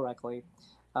it out correctly.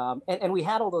 And we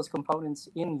had all those components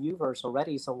in Uverse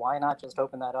already, so why not just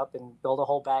open that up and build a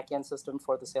whole back-end system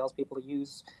for the salespeople to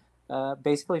use,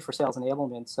 basically for sales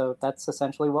enablement. So that's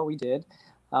essentially what we did.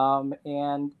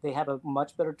 And they have a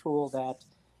much better tool that,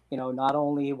 not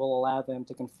only will allow them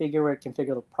to configure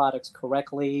the products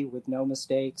correctly with no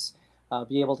mistakes,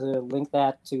 be able to link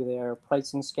that to their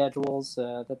pricing schedules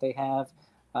that they have,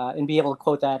 and be able to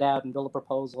quote that out and build a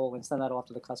proposal and send that off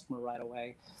to the customer right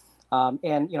away.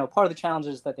 And part of the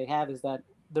challenges that they have is that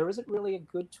there isn't really a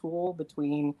good tool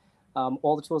between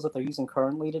all the tools that they're using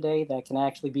currently today that can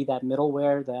actually be that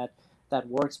middleware that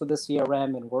works with the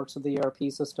CRM and works with the ERP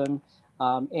system.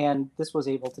 And this was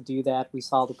able to do that. We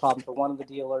solved the problem for one of the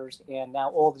dealers, and now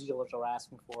all the dealers are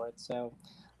asking for it. So,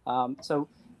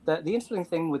 the interesting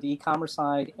thing with the e-commerce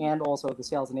side and also the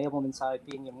sales enablement side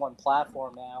being in one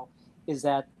platform now is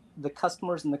that the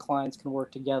customers and the clients can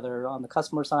work together. On the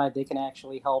customer side, they can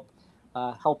actually help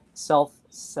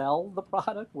self-sell the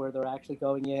product, where they're actually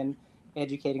going in,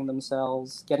 educating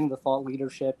themselves, getting the thought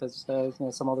leadership, as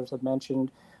some others have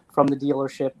mentioned, from the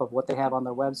dealership of what they have on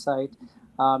their website.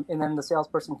 And then the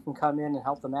salesperson can come in and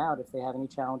help them out if they have any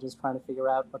challenges trying to figure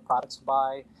out what products to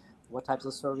buy, what types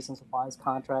of service and supplies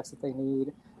contracts that they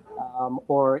need,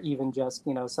 or even just,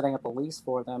 setting up a lease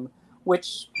for them,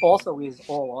 which also is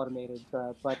all automated.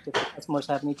 But if the customers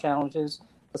have any challenges,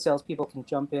 the salespeople can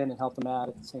jump in and help them out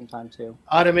at the same time too.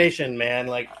 Automation, man,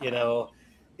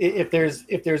 if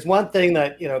there's one thing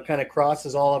that, kind of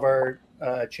crosses all of our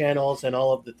channels and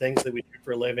all of the things that we do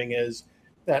for a living, is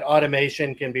that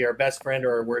automation can be our best friend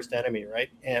or our worst enemy, right?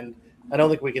 And I don't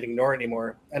think we can ignore it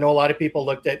anymore. I know a lot of people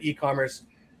looked at e-commerce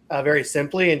very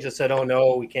simply and just said, oh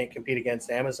no, we can't compete against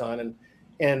Amazon.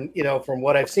 And from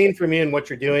what I've seen from you and what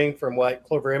you're doing, from what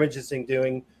Clover Imaging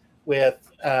doing with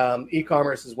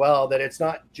e-commerce as well, that it's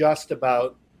not just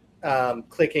about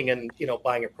clicking and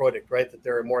buying a product, right? That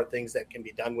there are more things that can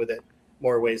be done with it,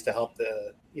 more ways to help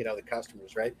the the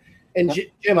customers, right? And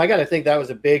Jim, I got to think that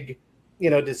was a big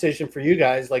decision for you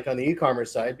guys, like on the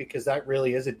e-commerce side, because that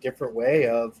really is a different way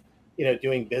of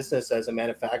doing business as a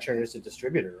manufacturer and as a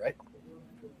distributor, right?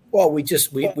 Well, we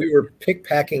were pick,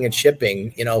 packing, and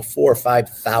shipping, 4,000 or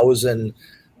 5,000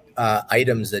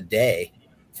 items a day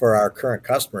for our current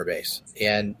customer base,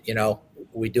 and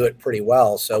we do it pretty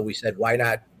well. So we said, why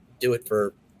not do it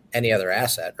for any other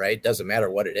asset, right? It doesn't matter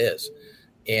what it is.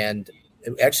 And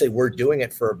actually, we're doing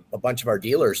it for a bunch of our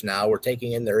dealers now. We're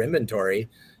taking in their inventory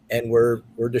and we're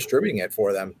distributing it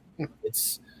for them.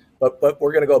 But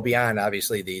we're going to go beyond,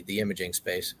 obviously, the imaging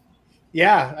space.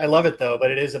 Yeah, I love it though.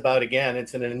 But it is about, again,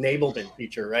 it's an enablement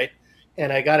feature, right?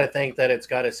 And I got to think that it's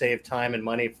got to save time and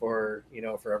money for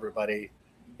everybody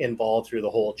involved through the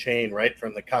whole chain, right?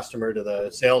 From the customer to the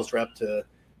sales rep to,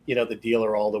 the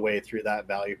dealer, all the way through that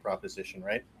value proposition,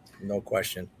 right? No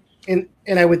question. And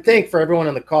I would think for everyone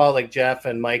on the call, like Jeff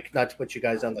and Mike, not to put you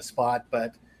guys on the spot,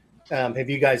 but have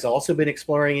you guys also been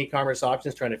exploring e-commerce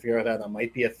options, trying to figure out how that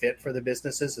might be a fit for the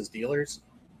businesses as dealers?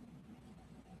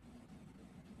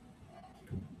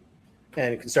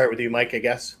 And we can start with you, Mike, I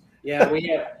guess. Yeah, we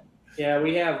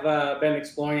have been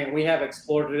exploring it. We have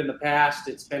explored it in the past.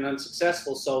 It's been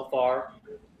unsuccessful so far,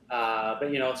 but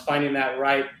it's finding that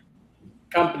right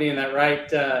company and that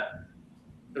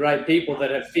the right people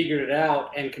that have figured it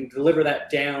out and can deliver that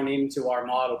down into our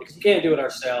model, because we can't do it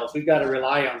ourselves. We've got to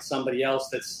rely on somebody else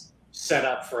that's set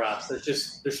up for us.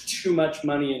 There's too much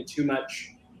money and too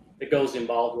much that goes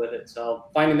involved with it. So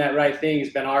finding that right thing has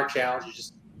been our challenge. It's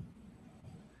just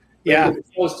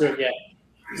close to it yet.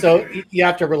 So you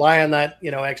have to rely on that,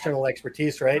 external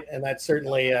expertise, right? And that's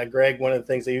certainly, Greg, one of the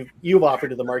things that you've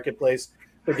offered to the marketplace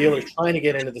for dealers trying to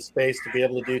get into the space to be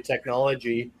able to do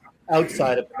technology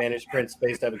outside of the managed print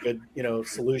space to have a good,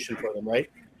 solution for them, right?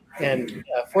 And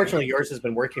fortunately, yours has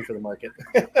been working for the market.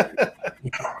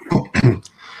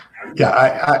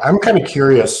 Yeah, I'm kind of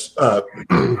curious to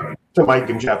Mike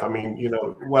and Jeff. I mean,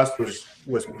 Wes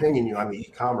was pinging you on the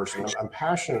e-commerce, and I'm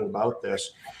passionate about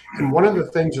this. And one of the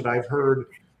things that I've heard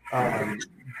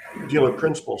dealer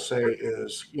principals say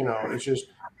is, it's just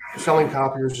selling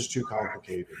copiers is too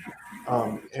complicated.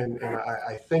 And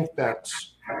I think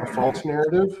that's a false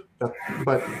narrative,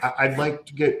 but I'd like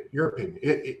to get your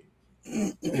opinion.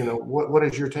 What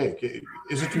is your take?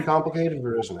 Is it too complicated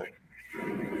or isn't it?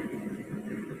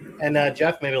 And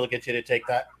Jeff, maybe we'll get you to take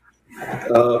that.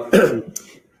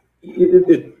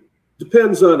 It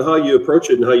depends on how you approach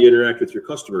it and how you interact with your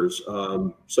customers.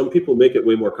 Some people make it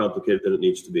way more complicated than it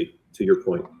needs to be, to your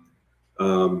point.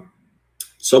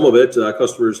 Some of it,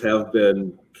 customers have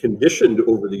been conditioned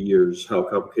over the years how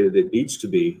complicated it needs to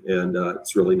be, and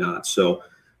it's really not. So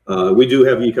we do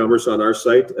have e-commerce on our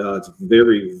site. It's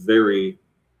very, very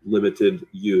limited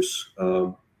use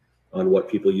on what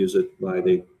people use it by.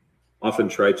 They often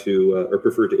try to or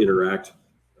prefer to interact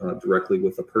directly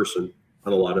with a person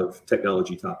on a lot of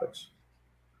technology topics.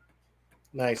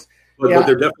 Nice. But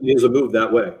there definitely is a move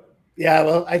that way. Yeah,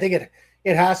 well, I think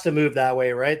it has to move that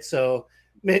way, right? So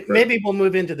maybe we'll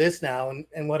move into this now.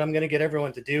 And what I'm going to get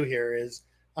everyone to do here is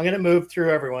I'm going to move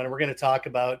through everyone, and we're going to talk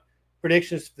about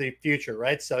predictions for the future,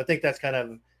 right? So I think that's kind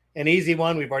of an easy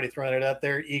one. We've already thrown it out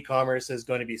there. E-commerce is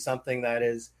going to be something that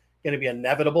is going to be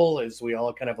inevitable as we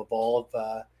all kind of evolve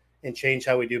and change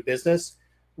how we do business.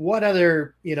 What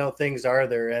other, things are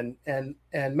there? And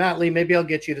Matt Lee, maybe I'll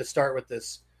get you to start with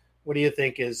this. What do you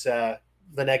think is the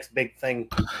next big thing?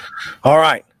 All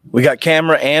right. We got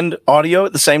camera and audio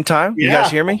at the same time. You guys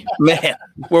hear me? Man,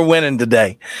 we're winning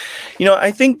today.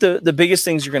 I think the biggest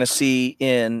things you're going to see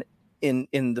in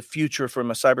the future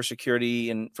from a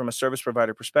cybersecurity and from a service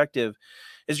provider perspective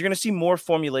is you're going to see more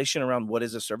formulation around what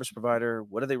is a service provider,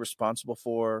 what are they responsible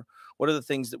for, what are the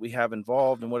things that we have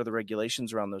involved, and what are the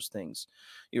regulations around those things.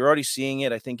 You're already seeing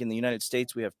it. I think in the United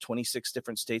States, we have 26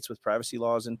 different states with privacy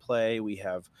laws in play. We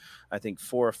have, I think,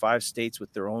 4 or 5 states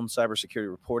with their own cybersecurity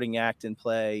reporting act in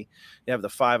play. You have the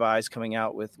Five Eyes coming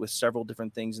out with several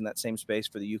different things in that same space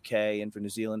for the UK and for New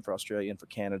Zealand, for Australia, and for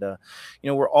Canada.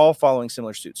 We're all following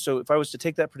similar suits. So if I was to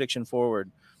take that prediction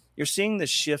forward, you're seeing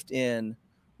this shift in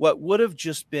what would have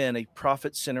just been a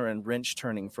profit center and wrench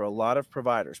turning for a lot of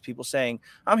providers. People saying,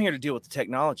 I'm here to deal with the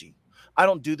technology. I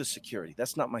don't do the security.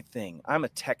 That's not my thing. I'm a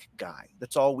tech guy.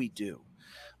 That's all we do.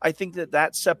 I think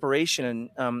that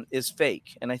separation is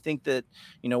fake. And I think that,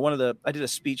 I did a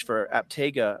speech for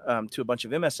Aptega to a bunch of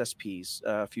MSSPs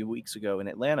a few weeks ago in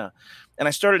Atlanta. And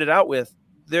I started it out with,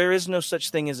 there is no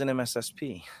such thing as an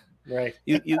MSSP. Right.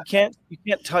 You can't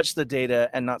touch the data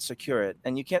and not secure it,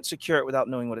 and you can't secure it without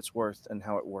knowing what it's worth and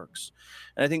how it works.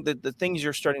 And I think that the things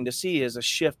you're starting to see is a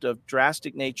shift of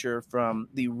drastic nature from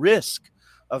the risk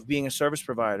of being a service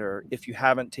provider if you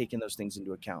haven't taken those things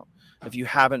into account, if you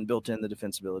haven't built in the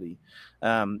defensibility.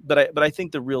 But I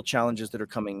think the real challenges that are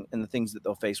coming and the things that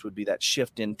they'll face would be that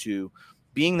shift into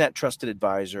being that trusted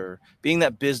advisor, being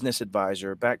that business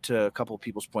advisor, back to a couple of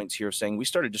people's points here saying we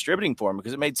started distributing for them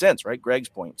because it made sense, right? Greg's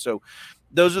point. So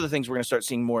those are the things we're going to start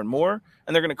seeing more and more,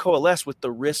 and they're going to coalesce with the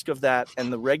risk of that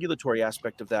and the regulatory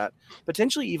aspect of that.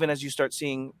 Potentially, even as you start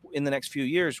seeing in the next few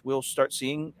years, we'll start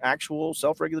seeing actual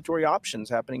self-regulatory options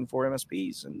happening for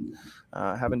MSPs and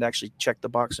having to actually check the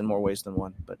box in more ways than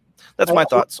one. But that's my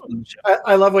thoughts.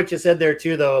 I love what you said there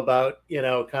too, though, about,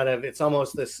 kind of, it's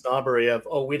almost this snobbery of,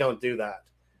 oh, we don't do that.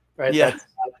 Right. Yeah.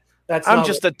 That's I'm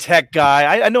just a tech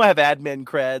guy. I know I have admin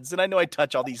creds, and I know I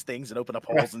touch all these things and open up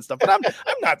holes and stuff, but I'm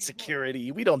not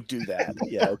security. We don't do that.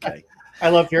 Yeah, okay. I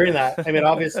love hearing that. I mean,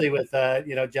 obviously with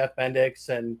Jeff Bendix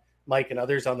and Mike and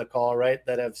others on the call, right,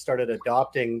 that have started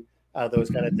adopting those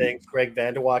kind of things. Greg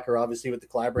Vanderwalker, obviously with the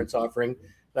Collaborance offering,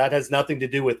 that has nothing to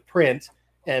do with print.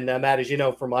 And Matt, as you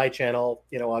know, for my channel,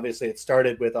 obviously it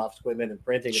started with office equipment and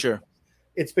printing. Sure.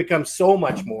 It's become so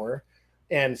much more.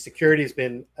 And security has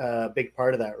been a big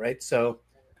part of that, right? So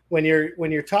when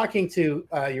you're talking to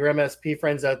your MSP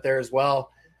friends out there as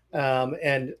well,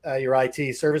 and your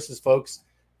IT services folks,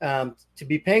 to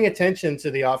be paying attention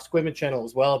to the office equipment channel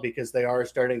as well, because they are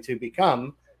starting to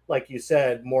become, like you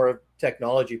said, more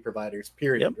technology providers,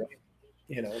 period. Yep. Right?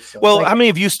 So well, how many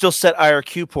of you still set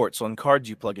IRQ ports on cards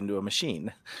you plug into a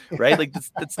machine, right? Like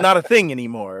it's not a thing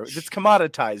anymore. It's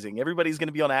commoditizing. Everybody's going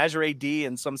to be on Azure AD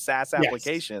and some SaaS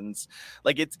applications. Yes.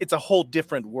 Like it's a whole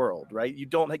different world, right? You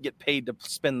don't get paid to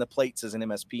spin the plates as an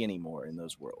MSP anymore in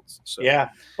those worlds. So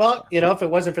yeah, well, if it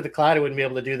wasn't for the cloud, I wouldn't be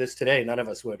able to do this today. None of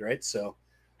us would, right? So,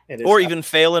 or even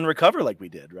fail and recover like we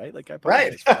did, right? Like I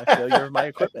apologize for my failure of my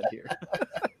equipment here.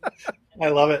 I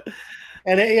love it.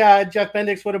 And Jeff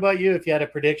Bendix, what about you? If you had a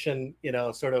prediction,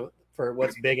 sort of for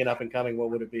what's big and up and coming,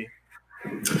 what would it be?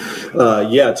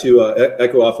 To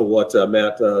echo off of what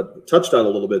Matt touched on a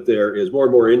little bit there, is more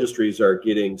and more industries are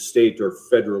getting state or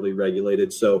federally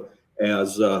regulated. So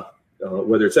as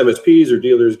whether it's MSPs or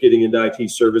dealers getting into IT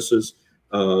services,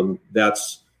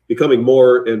 that's becoming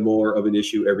more and more of an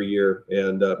issue every year,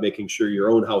 and making sure your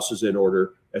own house is in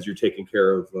order as you're taking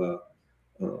care of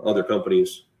other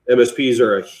companies. MSPs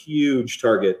are a huge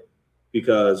target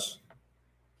because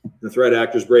the threat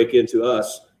actors break into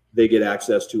us, they get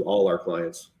access to all our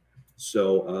clients.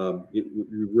 So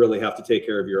you really have to take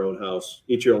care of your own house.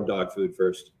 Eat your own dog food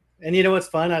first. And you know what's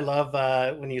fun? I love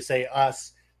when you say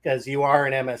us, because you are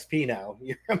an MSP now.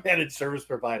 You're a managed service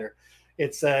provider.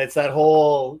 It's that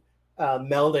whole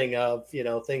melding of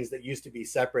things that used to be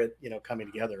separate, coming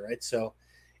together, right? So.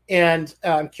 And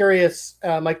I'm curious,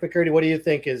 Mike McCurdy, what do you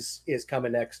think is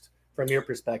coming next from your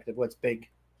perspective? What's big?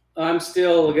 I'm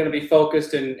still going to be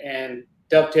focused and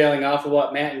dovetailing off of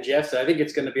what Matt and Jeff said. I think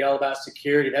it's going to be all about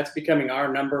security. That's becoming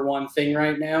our number one thing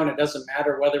right now. And it doesn't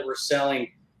matter whether we're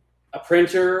selling a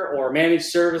printer or managed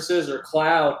services or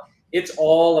cloud. It's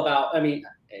all about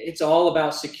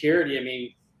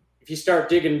security. If you start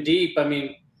digging deep,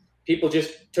 people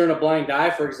just turn a blind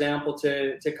eye, for example,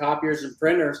 to copiers and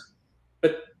printers.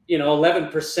 But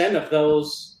 11% of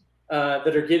those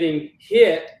that are getting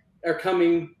hit are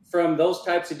coming from those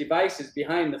types of devices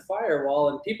behind the firewall,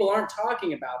 and people aren't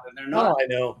talking about them. They're not. Oh, I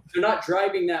know. They're not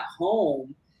driving that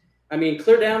home.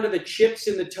 Clear down to the chips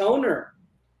in the toner.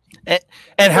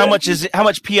 And how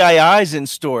much PII is in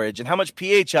storage, and how much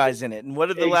PHI is in it, and what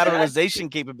are the lateralization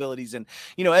capabilities? And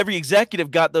every executive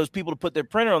got those people to put their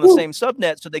printer on the same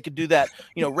subnet so they could do that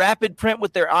rapid print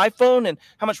with their iPhone. And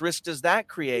how much risk does that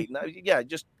create?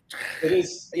 It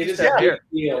is a big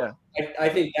deal. Yeah. I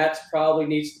think that's probably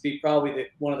needs to be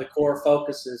one of the core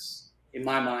focuses in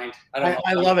my mind.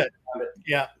 I love it.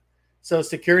 Yeah. So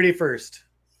security first.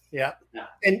 Yeah.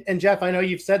 And Jeff, I know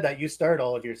you've said that you start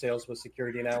all of your sales with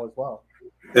security now as well.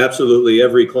 Absolutely.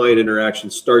 Every client interaction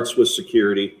starts with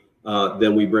security.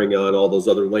 Then we bring on all those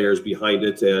other layers behind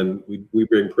it, and we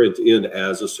bring print in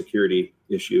as a security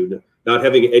issue. Not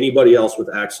having anybody else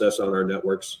with access on our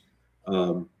networks,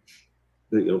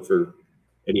 for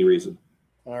any reason.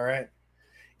 All right.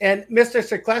 And Mr.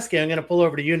 Sirkleski, I'm going to pull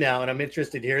over to you now, and I'm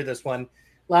interested to hear this one.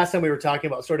 Last time we were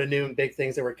talking about sort of new and big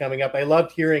things that were coming up. I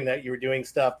loved hearing that you were doing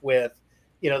stuff with,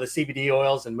 the CBD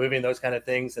oils and moving those kind of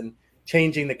things and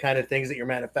changing the kind of things that you're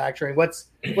manufacturing. What's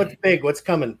big? What's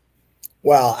coming?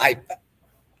 Well,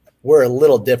 we're a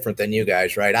little different than you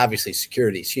guys, right? Obviously,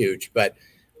 security is huge, but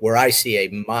where I see a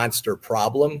monster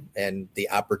problem and the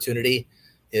opportunity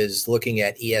is looking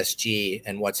at ESG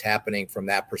and what's happening from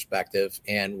that perspective.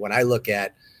 And when I look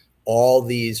at all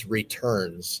these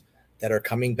returns that are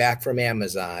coming back from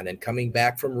Amazon and coming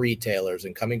back from retailers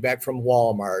and coming back from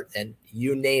Walmart and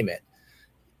you name it,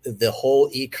 the whole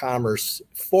e-commerce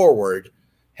forward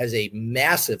has a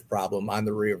massive problem on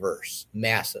the reverse,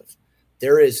 massive.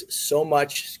 there is so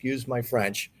much, excuse my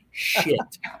French, shit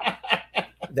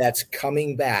that's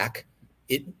coming back.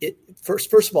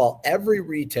 First of all, every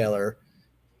retailer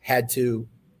had to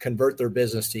convert their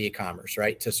business to e-commerce,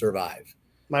 right, to survive.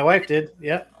 My wife did.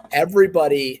 Yeah.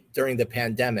 Everybody during the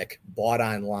pandemic bought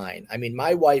online. I mean,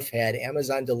 my wife had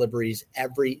Amazon deliveries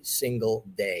every single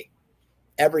day,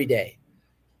 every day.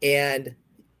 And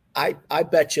I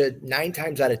bet you 9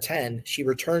 times out of 10, she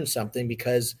returned something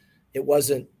because it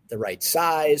wasn't the right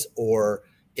size, or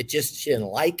she didn't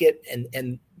like it.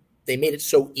 And they made it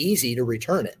so easy to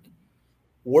return it.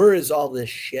 Where is all this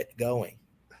shit going?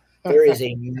 There is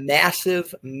a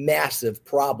massive, massive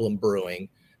problem brewing,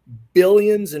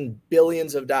 billions and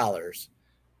billions of dollars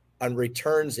on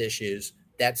returns issues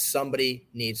that somebody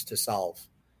needs to solve.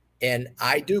 And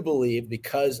I do believe,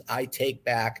 because I take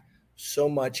back so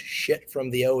much shit from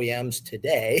the OEMs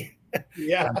today,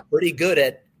 I'm pretty good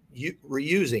at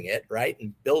reusing it, right,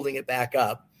 and building it back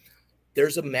up.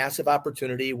 There's a massive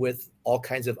opportunity with all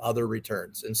kinds of other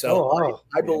returns. And so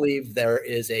I believe there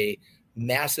is a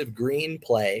massive green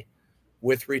play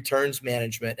with returns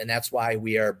management. And that's why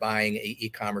we are buying an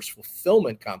e-commerce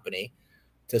fulfillment company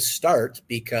to start,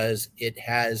 because it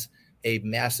has a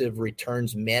massive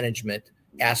returns management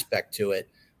aspect to it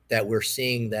that we're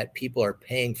seeing that people are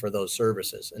paying for those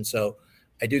services. And so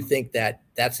I do think that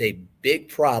that's a big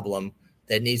problem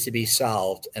that needs to be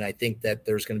solved. And I think that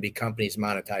there's going to be companies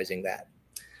monetizing that.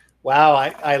 Wow.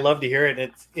 I love to hear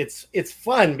it. It's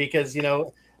fun because,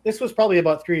 this was probably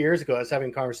about 3 years ago. I was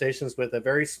having conversations with a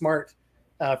very smart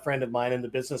friend of mine in the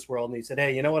business world. And he said,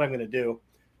 hey, you know what I'm going to do?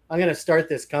 I'm going to start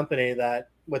this company that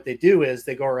what they do is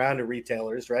they go around to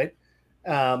retailers, right?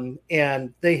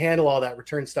 And they handle all that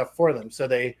return stuff for them. So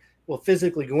they will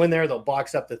physically go in there, they'll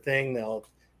box up the thing, they'll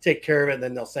take care of it, and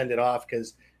then they'll send it off.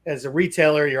 Because as a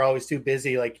retailer, you're always too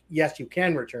busy. Like, yes, you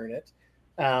can return it,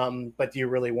 but do you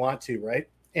really want to, right?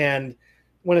 And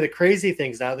one of the crazy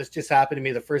things now, this just happened to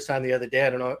me the first time the other day. I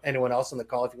don't know anyone else on the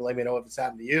call, if you can let me know if it's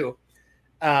happened to you.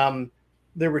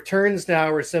 The returns now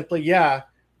are simply,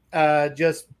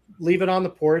 just leave it on the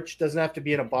porch. Doesn't have to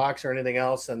be in a box or anything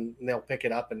else, and they'll pick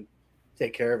it up and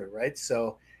take care of it, right?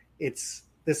 So it's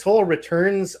this whole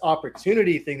returns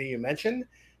opportunity thing that you mentioned.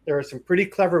 There are some pretty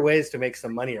clever ways to make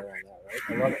some money around that,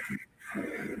 right? I love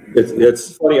it.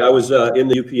 It's funny. I was in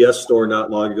the UPS store not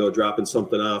long ago dropping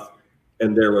something off,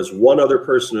 and there was one other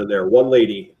person in there, one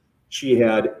lady. She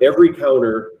had every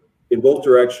counter in both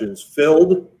directions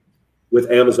filled with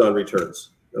Amazon returns.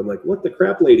 I'm like, what the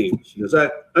crap, lady? She goes, I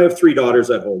have 3 daughters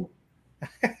at home.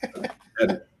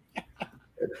 and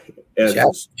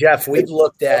Jeff, we've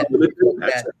looked at,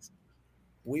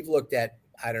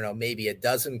 I don't know, maybe a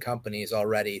dozen companies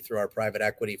already through our private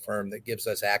equity firm that gives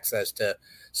us access to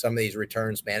some of these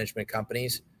returns management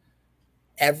companies.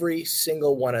 Every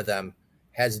single one of them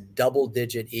has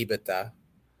double-digit EBITDA,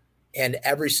 and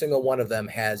every single one of them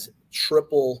has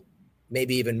triple,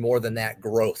 maybe even more than that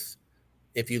growth.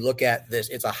 If you look at this,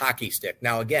 it's a hockey stick.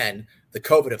 Now, again, the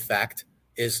COVID effect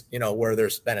is, where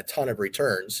there's been a ton of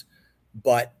returns,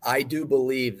 but I do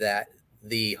believe that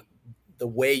the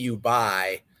way you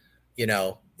buy,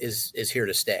 is here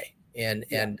to stay. And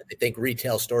I think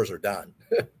retail stores are done.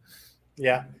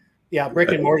 Yeah.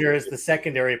 Brick and mortar is the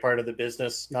secondary part of the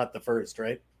business, not the first,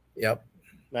 right? Yep.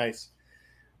 Nice.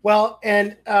 Well,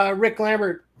 and Rick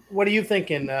Lambert, what are you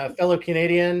thinking? Fellow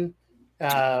Canadian,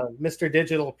 Mr.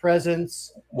 Digital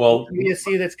Presence. Well, what do you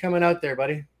see that's coming out there,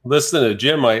 buddy? Listen to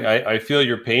Jim. I feel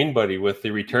your pain, buddy, with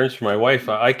the returns for my wife.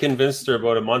 I convinced her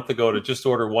about a month ago to just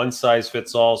order one size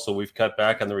fits all. So we've cut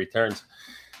back on the returns.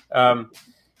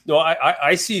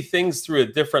 I see things through a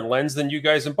different lens than you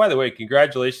guys. And by the way,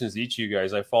 congratulations to each of you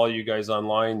guys. I follow you guys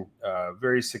online,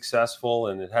 very successful,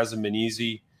 and it hasn't been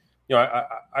easy.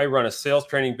 I run a sales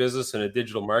training business and a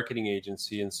digital marketing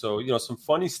agency. And so, some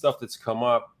funny stuff that's come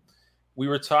up. We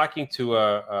were talking to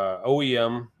a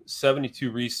OEM,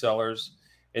 72 resellers.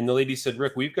 And the lady said,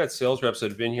 Rick, we've got sales reps that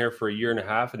have been here for a year and a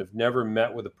half and have never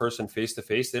met with a person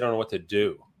face-to-face. They don't know what to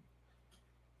do.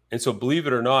 And so believe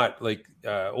it or not,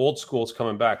 old school is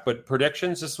coming back. But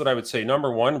predictions, this is what I would say.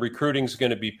 Number one, recruiting is going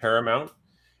to be paramount.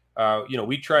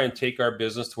 We try and take our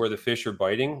business to where the fish are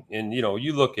biting. And,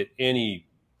 you look at any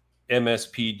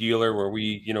MSP dealer where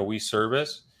we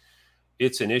service,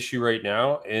 it's an issue right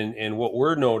now. And what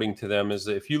we're noting to them is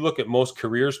that if you look at most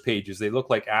careers pages, they look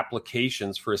like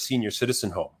applications for a senior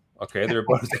citizen home. Okay. They're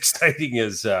about as exciting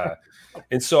as,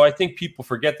 and so I think people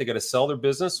forget they got to sell their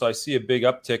business. So I see a big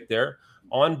uptick there.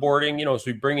 Onboarding, as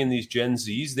we bring in these Gen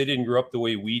Zs, they didn't grow up the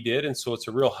way we did. And so it's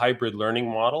a real hybrid learning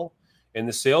model. And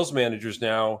the sales managers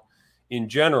now, in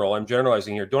general, I'm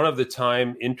generalizing here, don't have the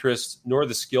time, interest, nor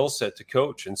the skill set to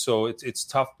coach. And so it's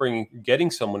tough getting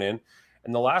someone in.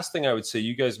 And the last thing I would say,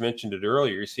 you guys mentioned it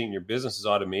earlier, you're seeing your business is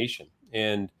automation.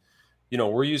 And,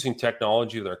 we're using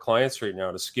technology with our clients right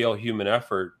now to scale human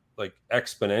effort like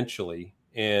exponentially.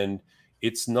 And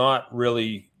it's not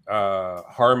really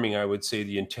harming, I would say,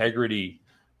 the integrity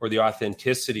or the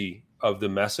authenticity of the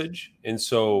message. And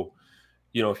so,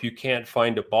 if you can't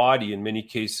find a body, in many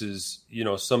cases,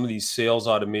 some of these sales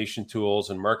automation tools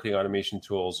and marketing automation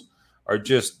tools are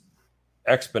just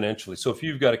exponentially. So if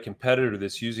you've got a competitor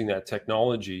that's using that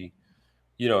technology,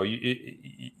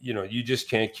 you just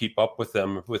can't keep up with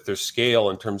them with their scale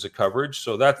in terms of coverage.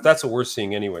 So that's what we're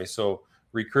seeing anyway. So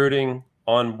recruiting,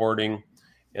 onboarding,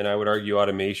 and I would argue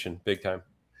automation, big time.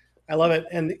 I love it.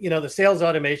 And, the sales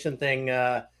automation thing,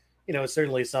 is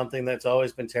certainly something that's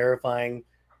always been terrifying,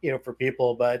 for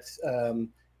people. But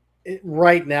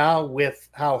right now, with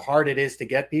how hard it is to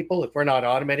get people, if we're not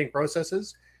automating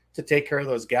processes to take care of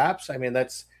those gaps, I mean,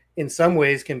 that's in some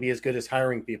ways can be as good as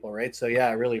hiring people, right? So, yeah,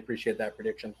 I really appreciate that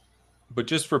prediction. But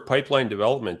just for pipeline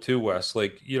development too, Wes,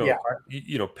 like,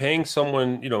 paying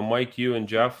someone, Mike, you and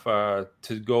Jeff,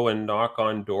 to go and knock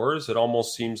on doors, it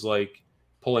almost seems like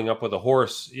pulling up with a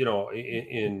horse,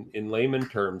 in layman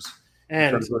terms,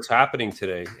 in terms of what's happening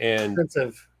today. And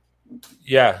expensive.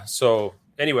 Yeah. So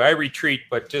anyway, I retreat,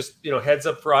 but just, heads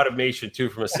up for automation too,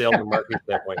 from a sales and marketing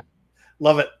standpoint.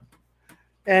 Love it.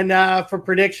 And for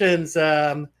predictions,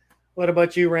 what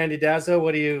about you, Randy Dazza?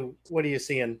 What are you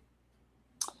seeing?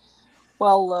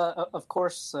 Well, of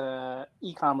course,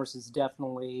 e-commerce is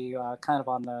definitely kind of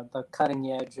on the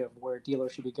cutting edge of where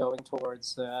dealers should be going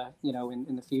towards,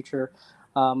 in the future.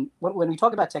 When we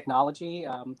talk about technology,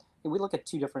 we look at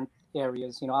two different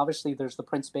areas. Obviously, there's the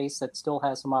print space that still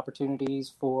has some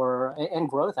opportunities for and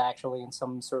growth actually in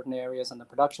some certain areas in the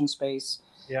production space,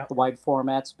 the wide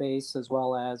format space, as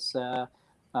well as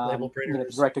label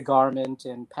printers, direct-to-garment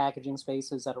and packaging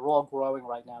spaces that are all growing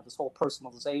right now. This whole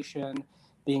personalization,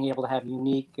 being able to have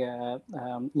unique,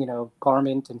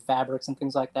 garment and fabrics and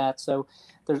things like that. So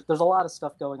there's a lot of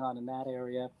stuff going on in that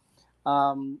area.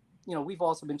 We've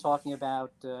also been talking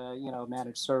about,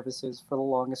 managed services for the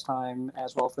longest time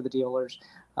as well for the dealers.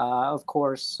 Of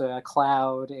course,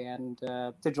 cloud and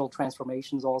digital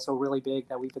transformation is also really big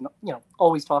that we've been,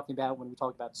 always talking about when we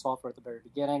talk about software at the very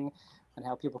beginning and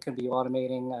how people can be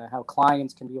automating, how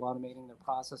clients can be automating their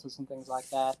processes and things like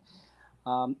that.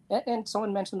 And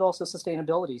someone mentioned also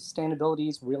sustainability. Sustainability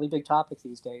is a really big topic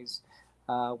these days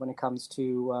when it comes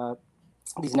to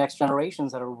these next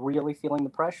generations that are really feeling the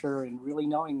pressure and really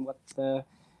knowing what the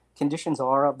conditions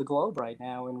are of the globe right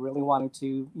now and really wanting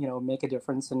to, make a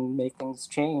difference and make things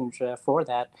change for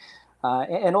that.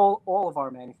 And all of our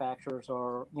manufacturers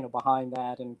are, behind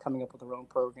that and coming up with their own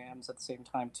programs at the same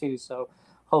time too. So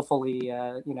hopefully,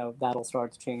 that'll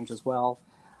start to change as well.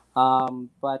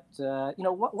 But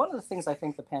one of the things I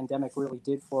think the pandemic really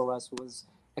did for us was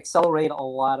accelerate a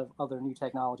lot of other new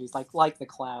technologies like the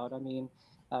cloud. I mean,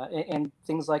 and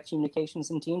things like communications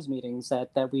and Teams meetings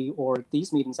or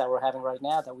these meetings that we're having right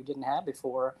now that we didn't have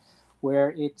before,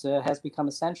 where it has become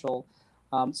essential.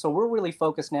 So we're really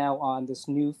focused now on this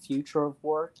new future of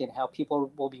work and how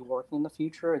people will be working in the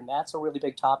future. And that's a really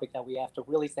big topic that we have to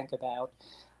really think about.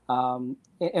 And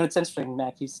it's interesting,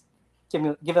 Mac, you've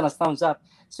given us thumbs up.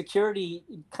 Security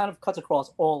kind of cuts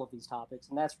across all of these topics,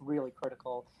 and that's really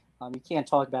critical. You can't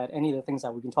talk about any of the things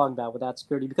that we've been talking about without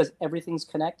security because everything's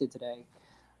connected today.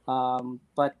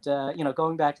 But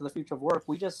going back to the future of work,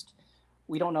 we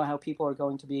don't know how people are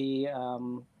going to be,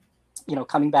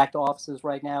 coming back to offices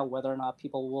right now, whether or not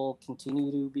people will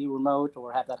continue to be remote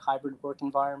or have that hybrid work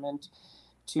environment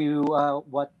to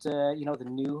what, the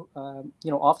new,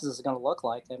 offices are going to look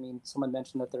like. I mean, someone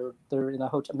mentioned that they're in a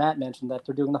hotel. Matt mentioned that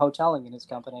they're doing the hoteling in his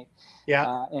company.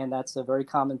 Yeah. And that's a very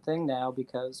common thing now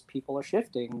because people are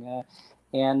shifting.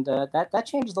 And that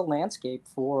changes the landscape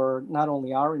for not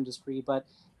only our industry, but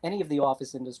any of the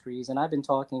office industries. And I've been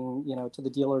talking, to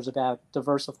the dealers about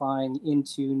diversifying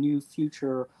into new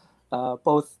future,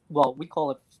 we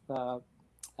call it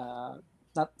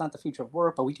not the future of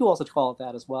work, but we do also call it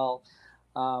that as well.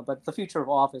 But the future of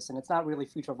office, and it's not really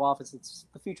future of office, it's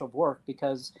the future of work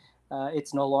because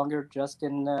it's no longer just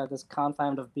in this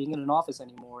confound of being in an office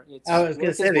anymore. I was going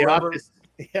to say the office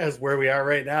is where we are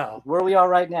right now. Where we are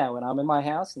right now, and I'm in my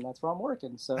house, and that's where I'm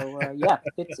working. So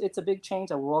it's a big change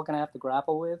that we're all going to have to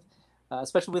grapple with,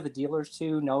 especially with the dealers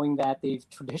too, knowing that they've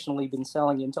traditionally been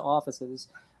selling into offices.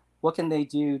 What can they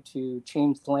do to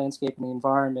change the landscape and the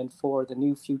environment for the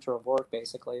new future of work,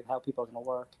 basically, of how people are going to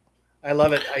work? I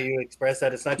love it how you express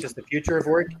that. It's not just the future of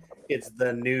work; it's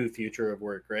the new future of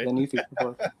work, right? The new future of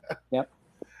work. Yep.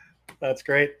 That's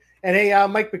great. And hey,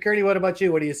 Mike McCurdy, what about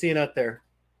you? What are you seeing out there?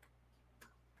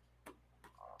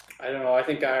 I don't know. I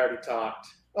think I already talked.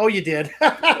 Oh, you did. We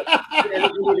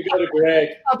need to go to Greg.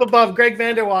 Up above, Greg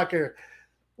Vanderwalker.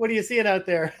 What are you seeing out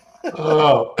there?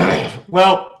 Oh,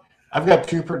 well, I've got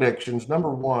two predictions. Number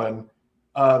one,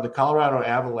 the Colorado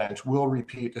Avalanche will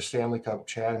repeat the Stanley Cup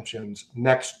champions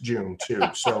next June too.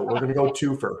 So we're going to go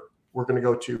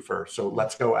twofer. So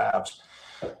let's go Avs.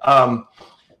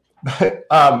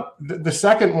 The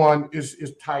second one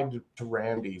is tied to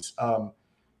Randy's.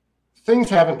 Things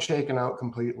haven't shaken out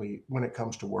completely when it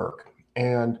comes to work.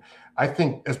 And I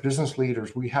think as business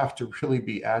leaders, we have to really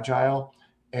be agile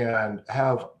and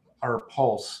have our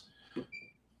pulse.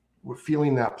 We're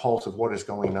feeling that pulse of what is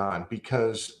going on,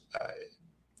 because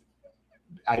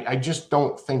I just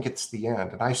don't think it's the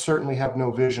end. And I certainly have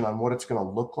no vision on what it's going to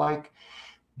look like.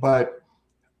 But,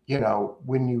 you know,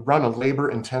 when you run a labor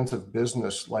intensive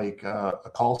business like a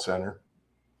call center,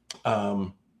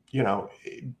 you know,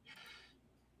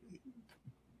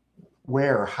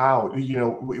 where, how, you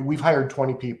know, we've hired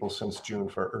 20 people since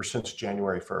since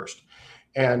January 1st.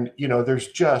 And, you know, there's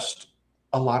just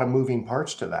a lot of moving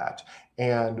parts to that.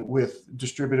 And with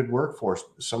distributed workforce,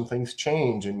 some things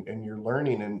change and you're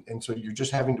learning. And so you're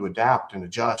just having to adapt and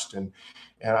adjust. And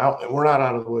we're not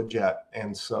out of the woods yet.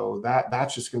 And so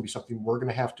that's just going to be something we're going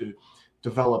to have to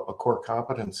develop a core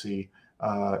competency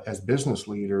as business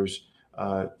leaders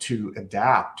to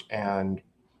adapt and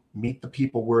meet the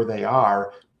people where they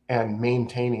are, and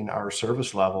maintaining our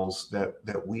service levels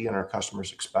that we and our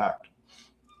customers expect.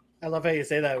 I love how you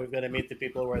say that. We've got to meet the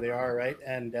people where they are, right?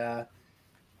 And there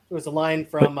was a line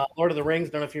from Lord of the Rings.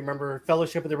 I don't know if you remember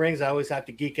Fellowship of the Rings. I always have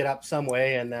to geek it up some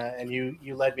way, and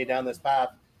you led me down this path.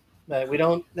 That we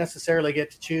don't necessarily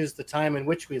get to choose the time in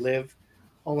which we live,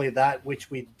 only that which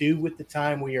we do with the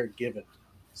time we are given.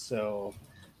 So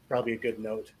probably a good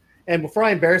note. And before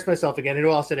I embarrass myself again, who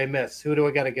else did I miss? Who do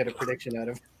I got to get a prediction out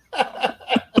of?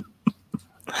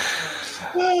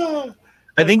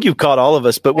 I think you've caught all of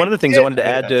us, but one of the things I wanted to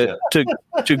add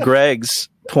to Greg's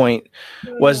point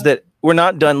was that we're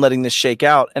not done letting this shake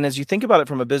out. And as you think about it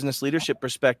from a business leadership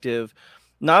perspective,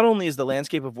 not only is the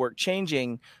landscape of work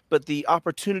changing, but the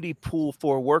opportunity pool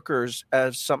for workers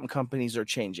as some companies are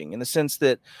changing, in the sense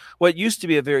that what used to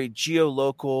be a very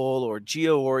geo-local or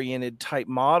geo-oriented type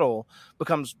model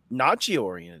becomes not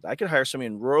geo-oriented. I could hire somebody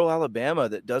in rural Alabama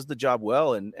that does the job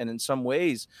well and in some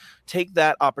ways take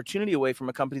that opportunity away from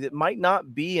a company that might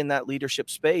not be in that leadership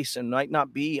space and might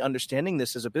not be understanding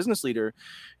this as a business leader.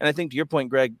 And I think to your point,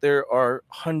 Greg, there are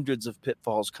hundreds of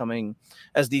pitfalls coming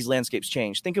as these landscapes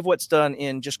change. Think of what's done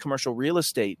in just commercial real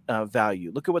estate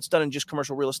value. Look at what's done in just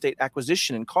commercial real estate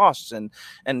acquisition and costs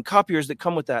and copiers that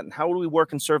come with that. And how do we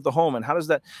work and serve the home? And how does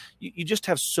that, you just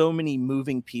have so many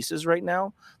moving pieces right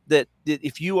now that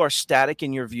if you are static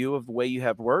in your view of the way you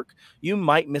have work, you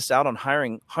might miss out on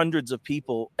hiring hundreds of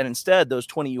people. And instead, those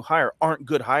 20 you hire aren't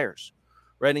good hires.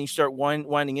 Right. And you start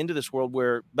winding into this world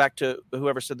where, back to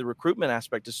whoever said the recruitment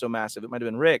aspect is so massive, it might have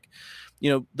been Rick.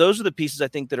 You know, those are the pieces I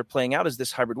think that are playing out as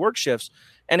this hybrid work shifts.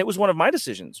 And it was one of my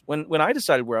decisions when I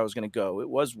decided where I was going to go. It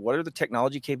was, what are the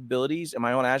technology capabilities? Am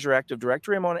I on Azure Active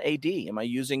Directory? Am I on AD? Am I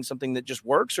using something that just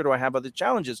works, or do I have other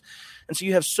challenges? And so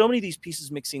you have so many of these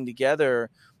pieces mixing together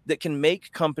that can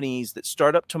make companies that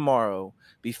start up tomorrow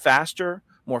be faster,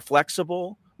 more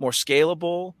flexible, more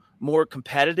scalable, more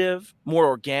competitive, more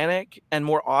organic, and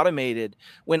more automated,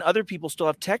 when other people still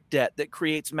have tech debt that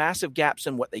creates massive gaps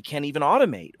in what they can't even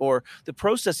automate or the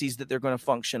processes that they're going to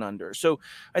function under. So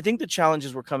I think the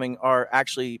challenges we're coming are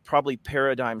actually probably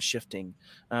paradigm shifting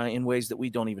in ways that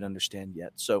we don't even understand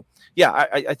yet. So yeah,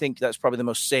 I think that's probably the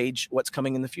most sage what's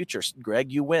coming in the future.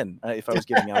 Greg, you win if I was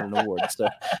giving out an award. So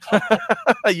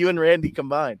you and Randy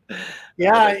combined.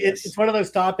 Yeah, it's one of those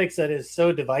topics that is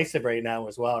so divisive right now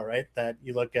as well, right? That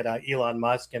you look at Elon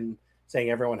Musk and saying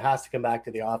everyone has to come back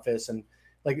to the office, and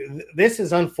like this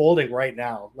is unfolding right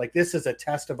now. Like this is a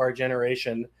test of our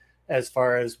generation as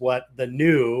far as what the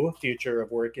new future of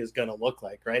work is going to look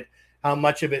like, right? How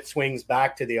much of it swings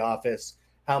back to the office,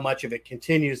 how much of it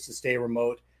continues to stay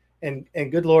remote, and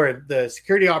good Lord, the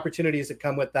security opportunities that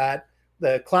come with that,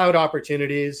 the cloud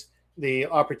opportunities, the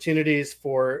opportunities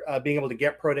for being able to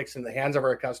get products in the hands of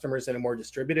our customers in a more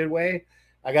distributed way.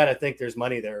 I got to think there's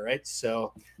money there, right?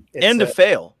 So, and to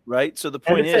fail, right? So the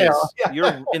point is,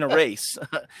 you're in a race.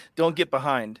 Don't get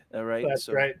behind, right? That's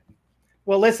right.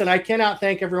 Well, listen, I cannot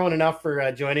thank everyone enough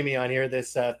for joining me on here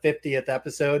this 50th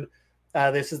episode.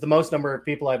 This is the most number of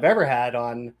people I've ever had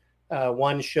on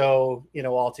one show,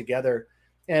 all together.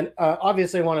 And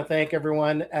obviously, I want to thank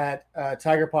everyone at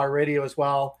Tiger Paw Radio as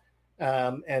well,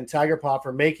 and Tiger Paw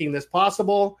for making this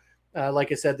possible.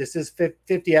 Like I said, this is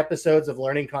 50 episodes of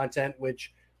learning content,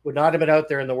 which would not have been out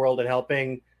there in the world and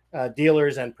helping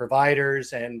dealers and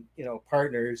providers and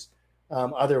partners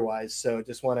otherwise. So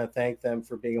just want to thank them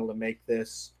for being able to make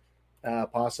this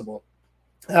possible.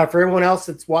 For everyone else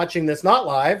that's watching this not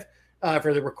live,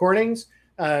 for the recordings,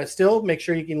 still make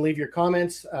sure you can leave your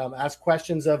comments, ask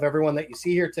questions of everyone that you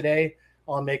see here today.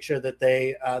 I'll make sure that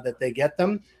they get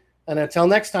them. And until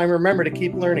next time, remember to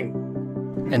keep learning.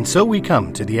 And so we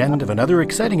come to the end of another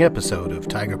exciting episode of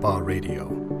Tiger Paw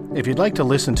Radio. If you'd like to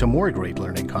listen to more great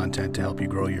learning content to help you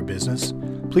grow your business,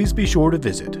 please be sure to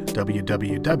visit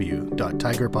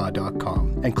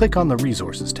www.tigerpaw.com and click on the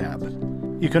Resources tab.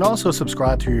 You can also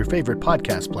subscribe through your favorite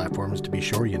podcast platforms to be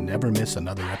sure you never miss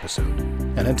another episode.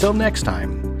 And until next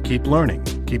time, keep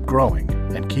learning, keep growing,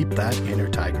 and keep that inner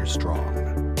tiger strong.